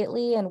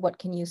immediately and what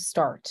can you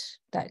start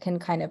that can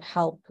kind of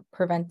help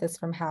prevent this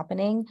from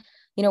happening.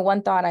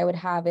 One thought I would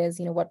have is,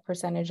 what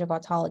percentage of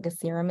autologous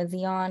serum is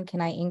he on?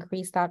 Can I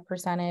increase that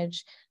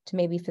percentage to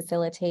maybe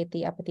facilitate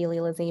the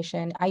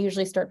epithelialization? I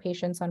usually start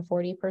patients on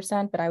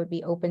 40%, but I would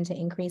be open to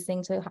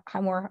increasing to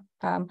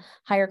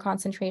higher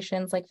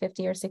concentrations like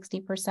 50 or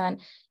 60%.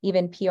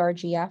 Even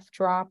PRGF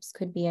drops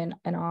could be an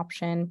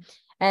option.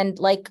 And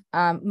like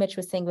Mitch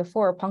was saying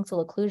before,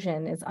 punctal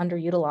occlusion is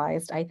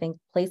underutilized. I think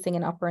placing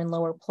an upper and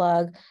lower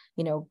plug,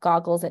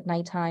 goggles at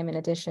nighttime, in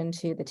addition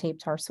to the tape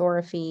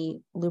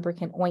tarsorrhaphy,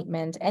 lubricant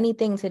ointment,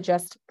 anything to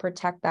just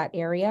protect that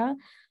area.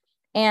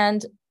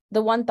 And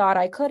the one thought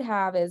I could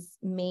have is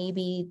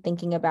maybe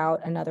thinking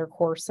about another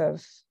course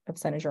of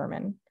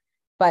Senogermin.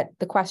 But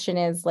the question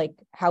is, like,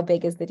 how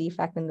big is the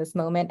defect in this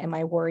moment? Am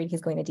I worried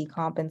he's going to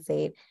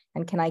decompensate?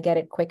 And can I get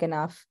it quick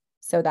enough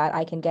so that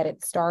I can get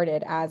it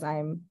started as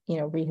I'm,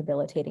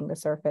 rehabilitating the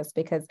surface?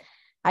 Because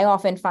I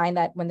often find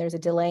that when there's a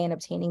delay in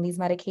obtaining these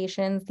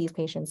medications, these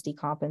patients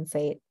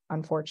decompensate,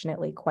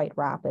 unfortunately, quite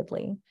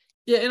rapidly.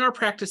 Yeah, in our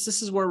practice,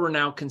 this is where we're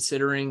now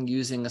considering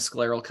using a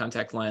scleral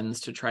contact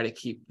lens to try to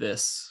keep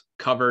this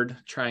covered,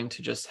 trying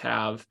to just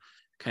have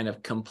kind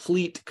of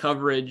complete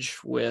coverage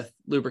with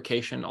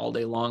lubrication all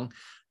day long.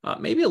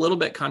 Maybe a little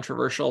bit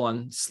controversial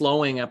on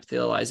slowing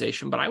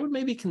epithelialization, but I would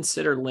maybe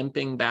consider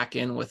limping back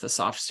in with a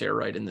soft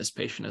steroid in this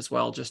patient as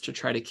well, just to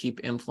try to keep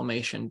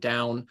inflammation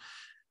down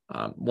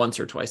once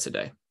or twice a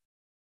day.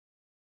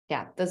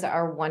 Yeah, those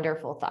are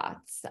wonderful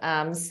thoughts.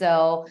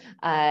 So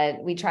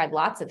we tried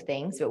lots of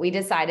things, but we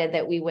decided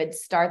that we would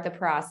start the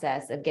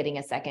process of getting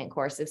a second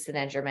course of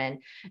Senogermin.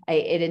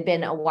 It had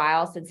been a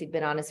while since he'd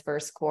been on his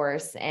first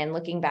course, and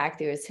looking back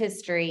through his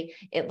history,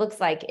 it looks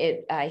like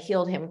it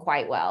healed him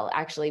quite well,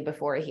 actually,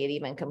 before he had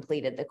even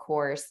completed the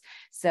course.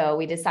 So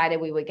we decided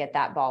we would get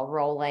that ball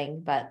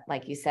rolling. But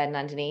like you said,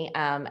 Nandini,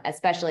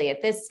 especially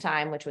at this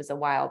time, which was a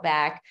while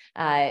back,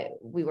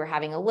 we were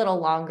having a little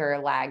longer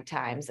lag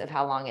times of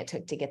how long it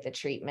took to get the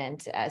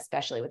treatment,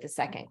 especially with the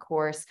second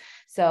course.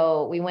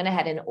 So we went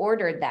ahead and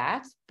ordered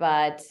that,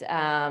 but,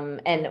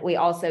 and we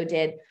also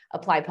did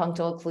apply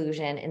punctal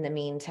occlusion in the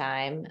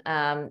meantime.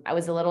 I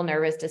was a little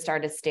nervous to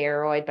start a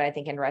steroid, but I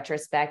think in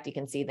retrospect, you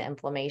can see the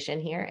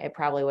inflammation here. It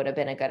probably would have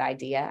been a good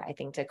idea, I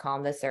think, to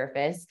calm the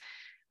surface.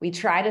 We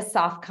tried a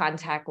soft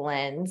contact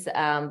lens,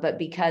 but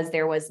because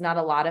there was not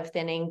a lot of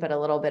thinning, but a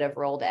little bit of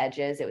rolled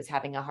edges, it was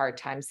having a hard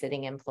time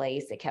sitting in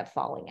place. It kept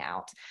falling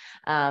out.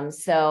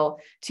 So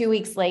 2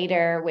 weeks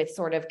later, with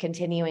sort of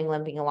continuing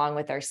limping along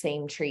with our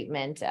same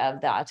treatment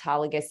of the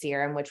autologous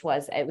serum, it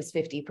was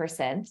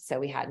 50%. So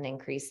we hadn't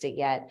increased it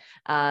yet.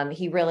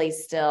 He really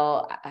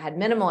still had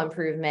minimal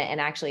improvement, and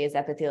actually his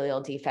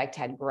epithelial defect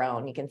had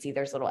grown. You can see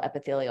there's a little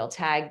epithelial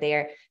tag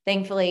there.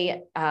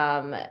 Thankfully,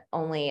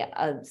 only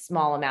a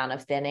small amount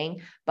of thinning,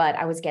 but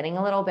I was getting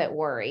a little bit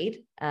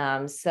worried.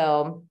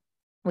 So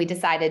we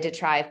decided to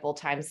try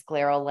full-time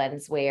scleral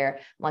lens wear.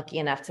 I'm lucky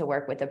enough to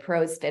work with a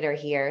pros fitter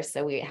here.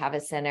 So we have a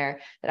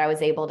center that I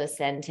was able to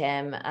send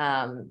him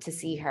to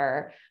see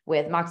her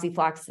with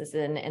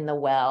moxifloxacin in the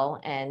well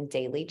and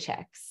daily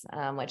checks,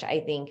 which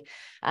I think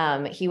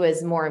he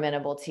was more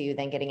amenable to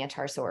than getting a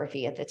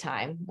tarsorrhaphy at the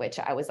time, which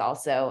I was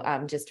also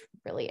just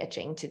really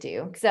itching to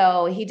do.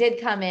 So he did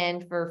come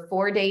in for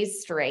 4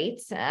 days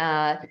straight.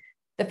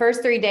 The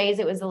first 3 days,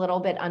 it was a little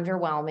bit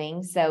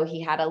underwhelming. So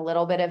he had a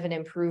little bit of an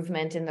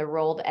improvement in the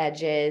rolled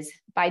edges.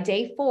 By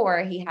day 4,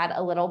 he had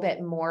a little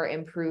bit more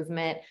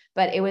improvement,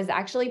 but it was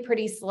actually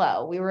pretty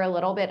slow. We were a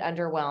little bit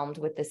underwhelmed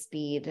with the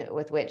speed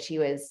with which he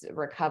was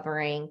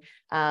recovering.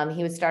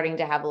 He was starting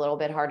to have a little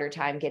bit harder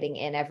time getting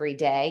in every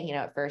day.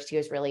 At first he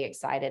was really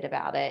excited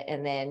about it,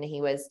 and then he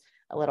was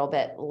a little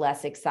bit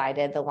less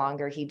excited the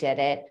longer he did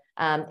it.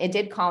 It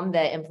did calm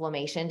the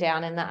inflammation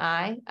down in the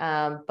eye,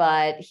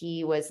 but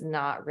he was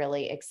not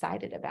really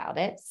excited about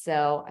it.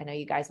 So I know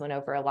you guys went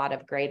over a lot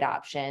of great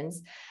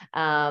options.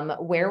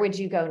 Where would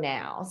you go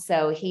now?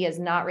 So he is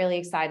not really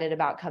excited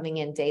about coming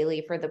in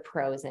daily for the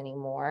pros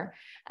anymore.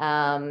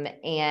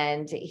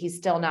 And he's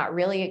still not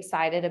really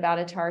excited about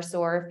a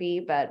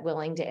tarsorrhaphy, but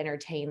willing to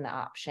entertain the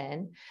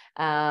option.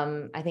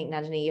 I think,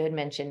 Nandini, you had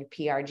mentioned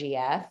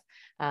PRGF.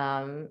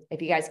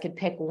 If you guys could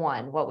pick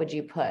one, what would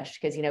you push?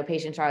 Because,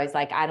 patients are always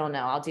like, I don't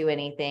know, I'll do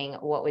anything.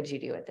 What would you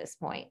do at this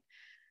point?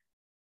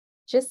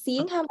 Just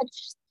seeing how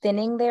much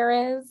thinning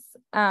there is.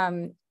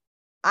 I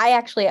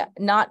actually,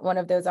 not one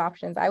of those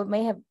options. I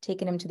may have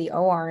taken him to the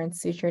OR and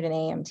sutured an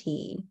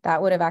AMT.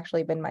 That would have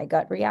actually been my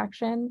gut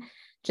reaction.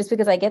 just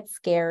because I get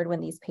scared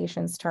when these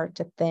patients start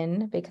to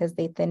thin because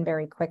they thin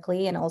very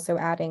quickly, and also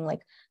adding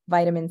like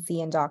vitamin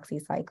C and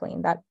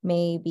doxycycline. That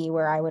may be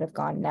where I would have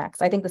gone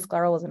next. I think the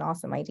scleral was an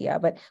awesome idea,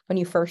 but when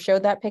you first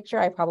showed that picture,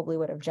 I probably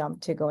would have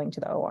jumped to going to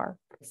the OR.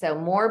 So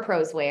more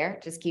pros wear,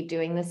 just keep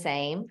doing the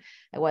same.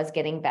 It was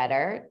getting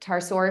better.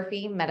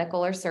 Tarsorrhaphy,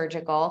 medical or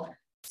surgical,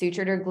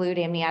 sutured or glued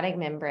amniotic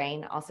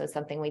membrane, also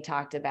something we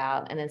talked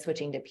about, and then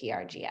switching to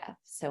PRGF.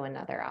 So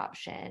another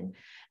option.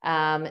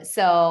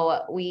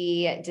 So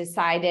we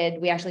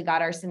decided, we actually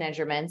got our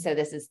Synedgerman. So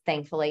this is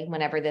thankfully,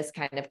 whenever this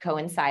kind of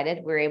coincided,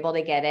 we were able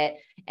to get it.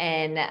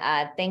 And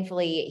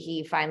thankfully,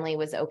 he finally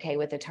was okay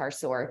with the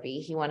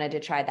tarsorrhaphy. He wanted to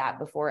try that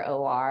before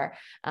OR.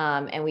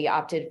 And we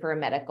opted for a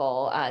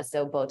medical,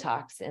 so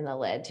Botox in the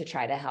lid to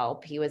try to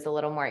help. He was a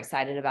little more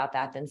excited about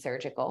that than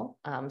surgical.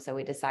 So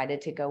we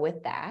decided to go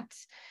with that.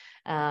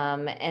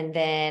 And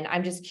then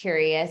I'm just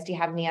curious, do you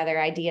have any other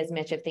ideas,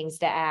 Mitch, of things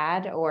to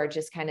add, or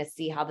just kind of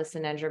see how the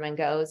Synedgerman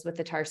goes with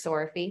the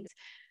tarsorrhaphy?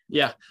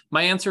 Yeah,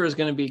 my answer is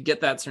going to be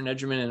get that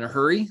Synedgerman in a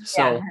hurry.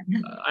 So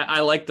I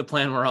like the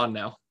plan we're on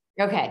now.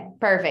 Okay,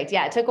 perfect.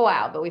 Yeah, it took a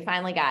while, but we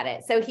finally got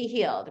it. So he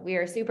healed. We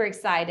are super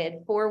excited.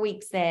 4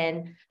 weeks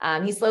in,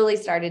 he slowly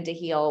started to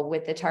heal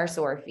with the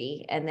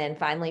tarsorrhaphy. And then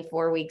finally,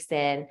 4 weeks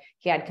in,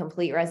 he had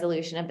complete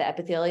resolution of the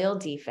epithelial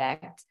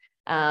defect.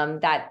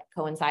 That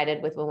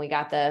coincided with when we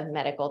got the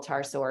medical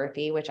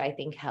tarsorrhaphy, which I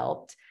think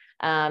helped.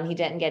 He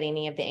didn't get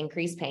any of the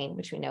increased pain,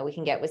 which we know we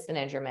can get with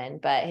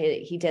Synedgerman, but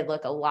he did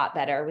look a lot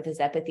better with his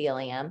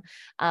epithelium.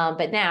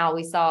 But now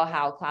we saw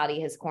how cloudy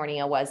his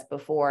cornea was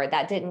before.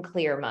 That didn't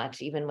clear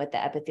much, even with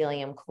the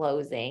epithelium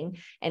closing.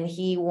 And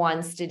he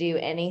wants to do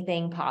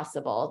anything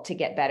possible to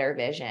get better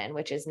vision,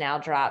 which is now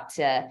dropped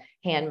to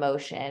hand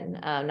motion,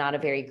 not a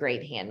very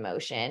great hand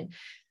motion.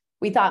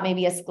 We thought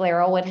maybe a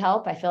scleral would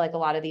help. I feel like a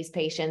lot of these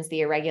patients,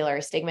 the irregular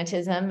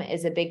astigmatism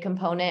is a big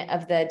component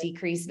of the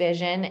decreased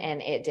vision,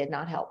 and it did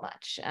not help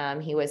much.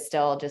 He was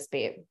still just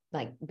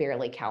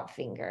barely count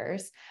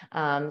fingers.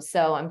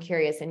 So I'm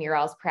curious, in your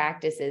all's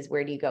practices,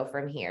 where do you go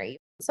from here?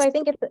 So I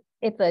think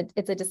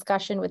it's a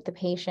discussion with the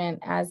patient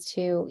as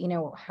to, you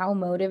know, how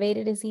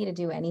motivated is he to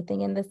do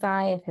anything in this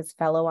eye if his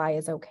fellow eye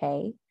is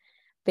okay?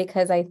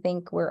 Because I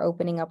think we're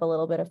opening up a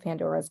little bit of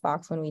Pandora's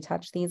box when we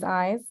touch these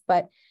eyes.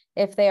 But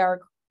if they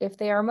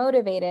are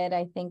motivated,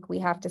 I think we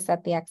have to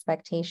set the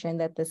expectation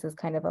that this is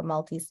kind of a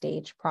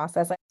multi-stage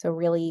process. So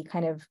really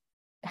kind of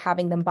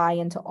having them buy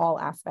into all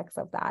aspects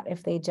of that.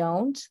 If they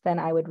don't, then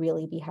I would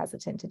really be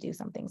hesitant to do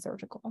something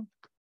surgical.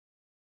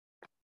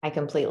 I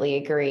completely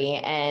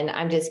agree. And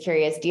I'm just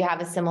curious, do you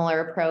have a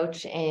similar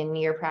approach in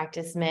your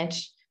practice,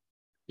 Mitch?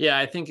 Yeah,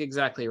 I think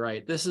exactly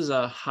right. This is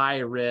a high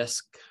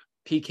risk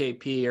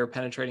PKP or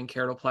penetrating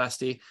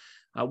keratoplasty.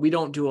 We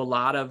don't do a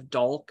lot of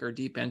DULC or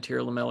deep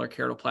anterior lamellar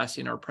keratoplasty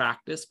in our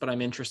practice, but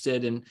I'm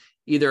interested in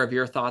either of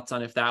your thoughts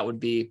on if that would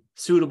be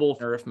suitable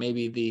or if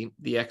maybe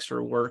the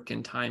extra work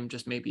and time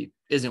just maybe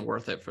isn't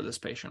worth it for this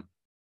patient.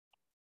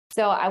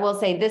 So I will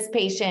say this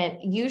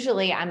patient,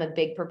 usually I'm a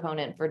big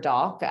proponent for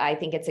DULC. I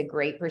think it's a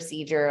great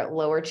procedure,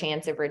 lower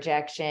chance of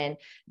rejection.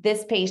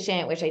 This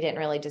patient, which I didn't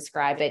really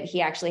describe it,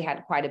 he actually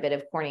had quite a bit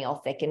of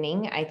corneal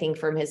thickening. I think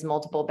from his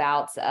multiple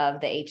bouts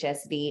of the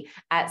HSV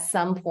at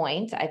some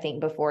point, I think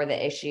before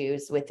the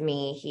issues with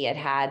me, he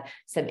had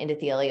some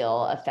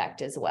endothelial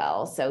effect as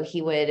well. So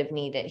he would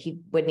need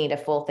a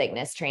full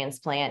thickness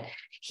transplant.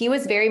 He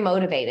was very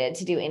motivated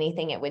to do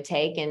anything it would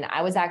take. And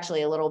I was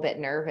actually a little bit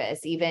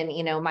nervous. Even,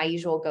 my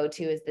usual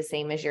go-to is the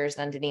same as yours,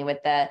 Nandini,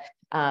 with the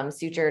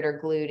sutured or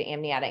glued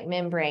amniotic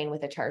membrane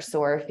with a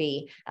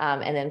tarsorrhaphy,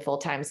 and then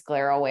full-time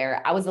scleral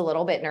wear. I was a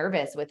little bit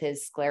nervous with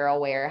his scleral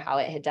wear, how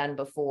it had done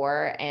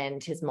before,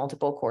 and his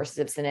multiple courses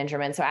of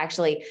Synedgerman. So I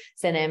actually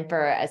sent in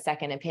for a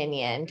second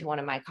opinion to one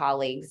of my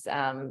colleagues,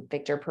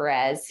 Victor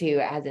Perez, who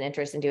has an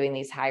interest in doing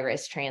these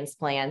high-risk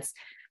transplants.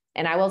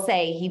 And I will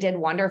say he did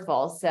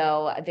wonderful.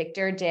 So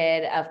Victor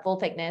did a full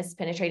thickness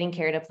penetrating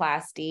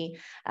keratoplasty,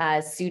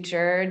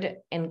 sutured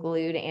and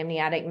glued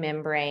amniotic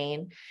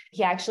membrane.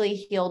 He actually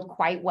healed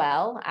quite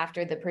well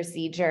after the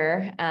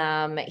procedure.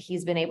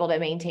 He's been able to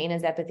maintain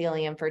his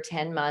epithelium for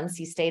 10 months.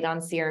 He stayed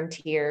on serum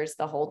tears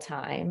the whole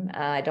time.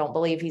 I don't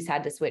believe he's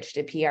had to switch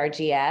to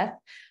PRGF.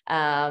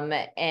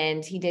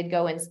 And he did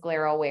go in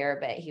scleral wear,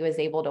 but he was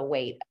able to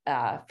wait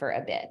for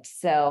a bit.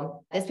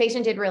 So this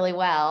patient did really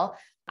well.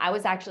 I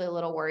was actually a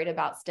little worried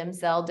about stem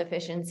cell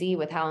deficiency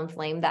with how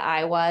inflamed the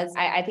eye was.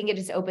 I think it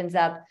just opens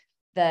up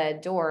the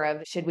door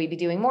of, should we be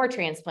doing more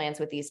transplants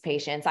with these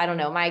patients? I don't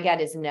know. My gut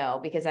is no,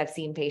 because I've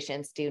seen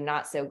patients do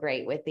not so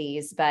great with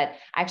these, but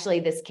actually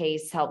this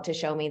case helped to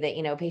show me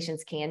that,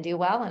 patients can do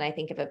well. And I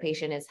think if a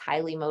patient is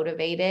highly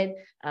motivated,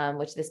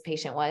 which this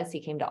patient was,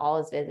 he came to all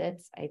his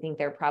visits, I think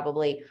they're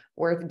probably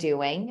worth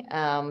doing.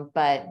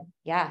 But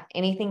yeah,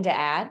 anything to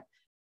add?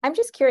 I'm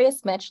just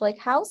curious, Mitch,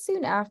 how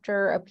soon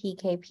after a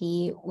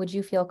PKP would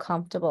you feel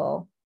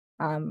comfortable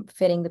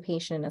fitting the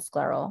patient in a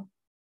scleral?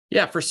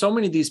 Yeah, for so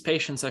many of these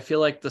patients, I feel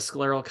like the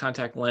scleral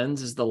contact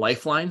lens is the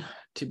lifeline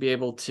to be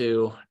able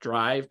to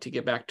drive, to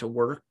get back to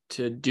work,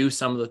 to do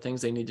some of the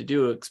things they need to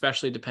do,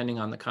 especially depending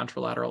on the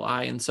contralateral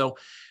eye. And so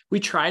we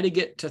try to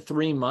get to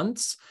 3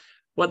 months.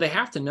 What they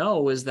have to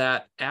know is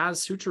that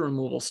as suture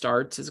removal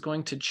starts, it's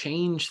going to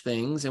change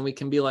things, and we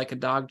can be like a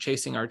dog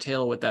chasing our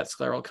tail with that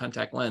scleral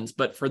contact lens.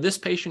 But for this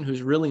patient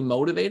who's really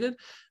motivated,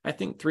 I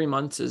think 3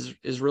 months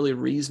is really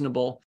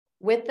reasonable.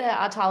 With the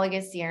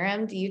autologous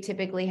serum, do you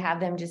typically have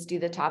them just do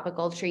the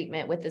topical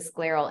treatment with the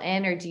scleral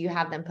in, or do you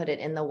have them put it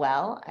in the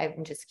well?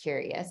 I'm just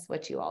curious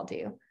what you all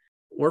do.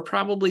 We're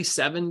probably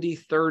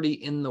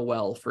 70-30 in the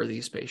well for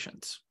these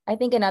patients. I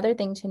think another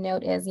thing to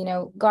note is,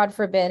 God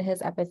forbid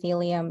his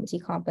epithelium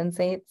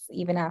decompensates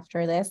even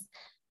after this.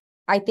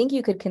 I think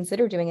you could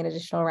consider doing an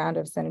additional round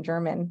of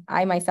Synergermin.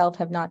 I myself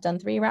have not done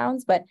 3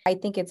 rounds, but I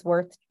think it's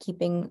worth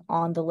keeping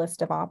on the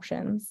list of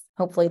options.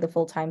 Hopefully the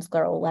full-time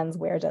scleral lens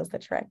wear does the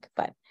trick,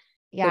 but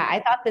yeah, I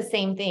thought the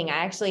same thing.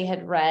 I actually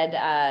had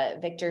read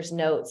Victor's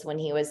notes when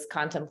he was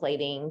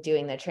contemplating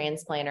doing the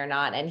transplant or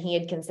not, and he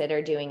had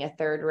considered doing a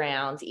 3rd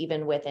round,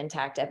 even with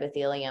intact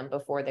epithelium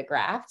before the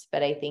graft.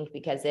 But I think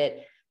because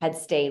it had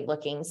stayed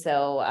looking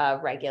so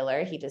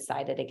regular, he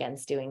decided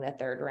against doing the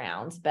 3rd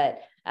round.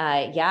 But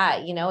yeah,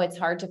 it's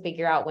hard to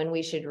figure out when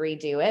we should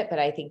redo it, but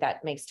I think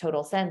that makes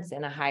total sense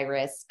in a high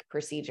risk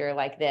procedure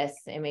like this.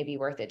 It may be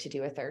worth it to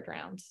do a 3rd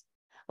round.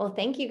 Well,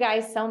 thank you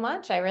guys so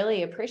much. I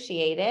really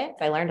appreciate it.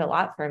 I learned a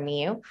lot from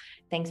you.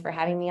 Thanks for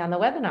having me on the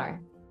webinar.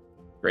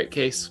 Great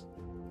case.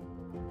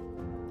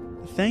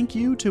 Thank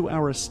you to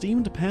our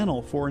esteemed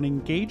panel for an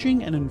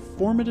engaging and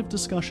informative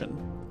discussion,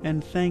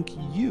 and thank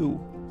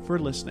you for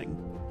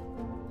listening.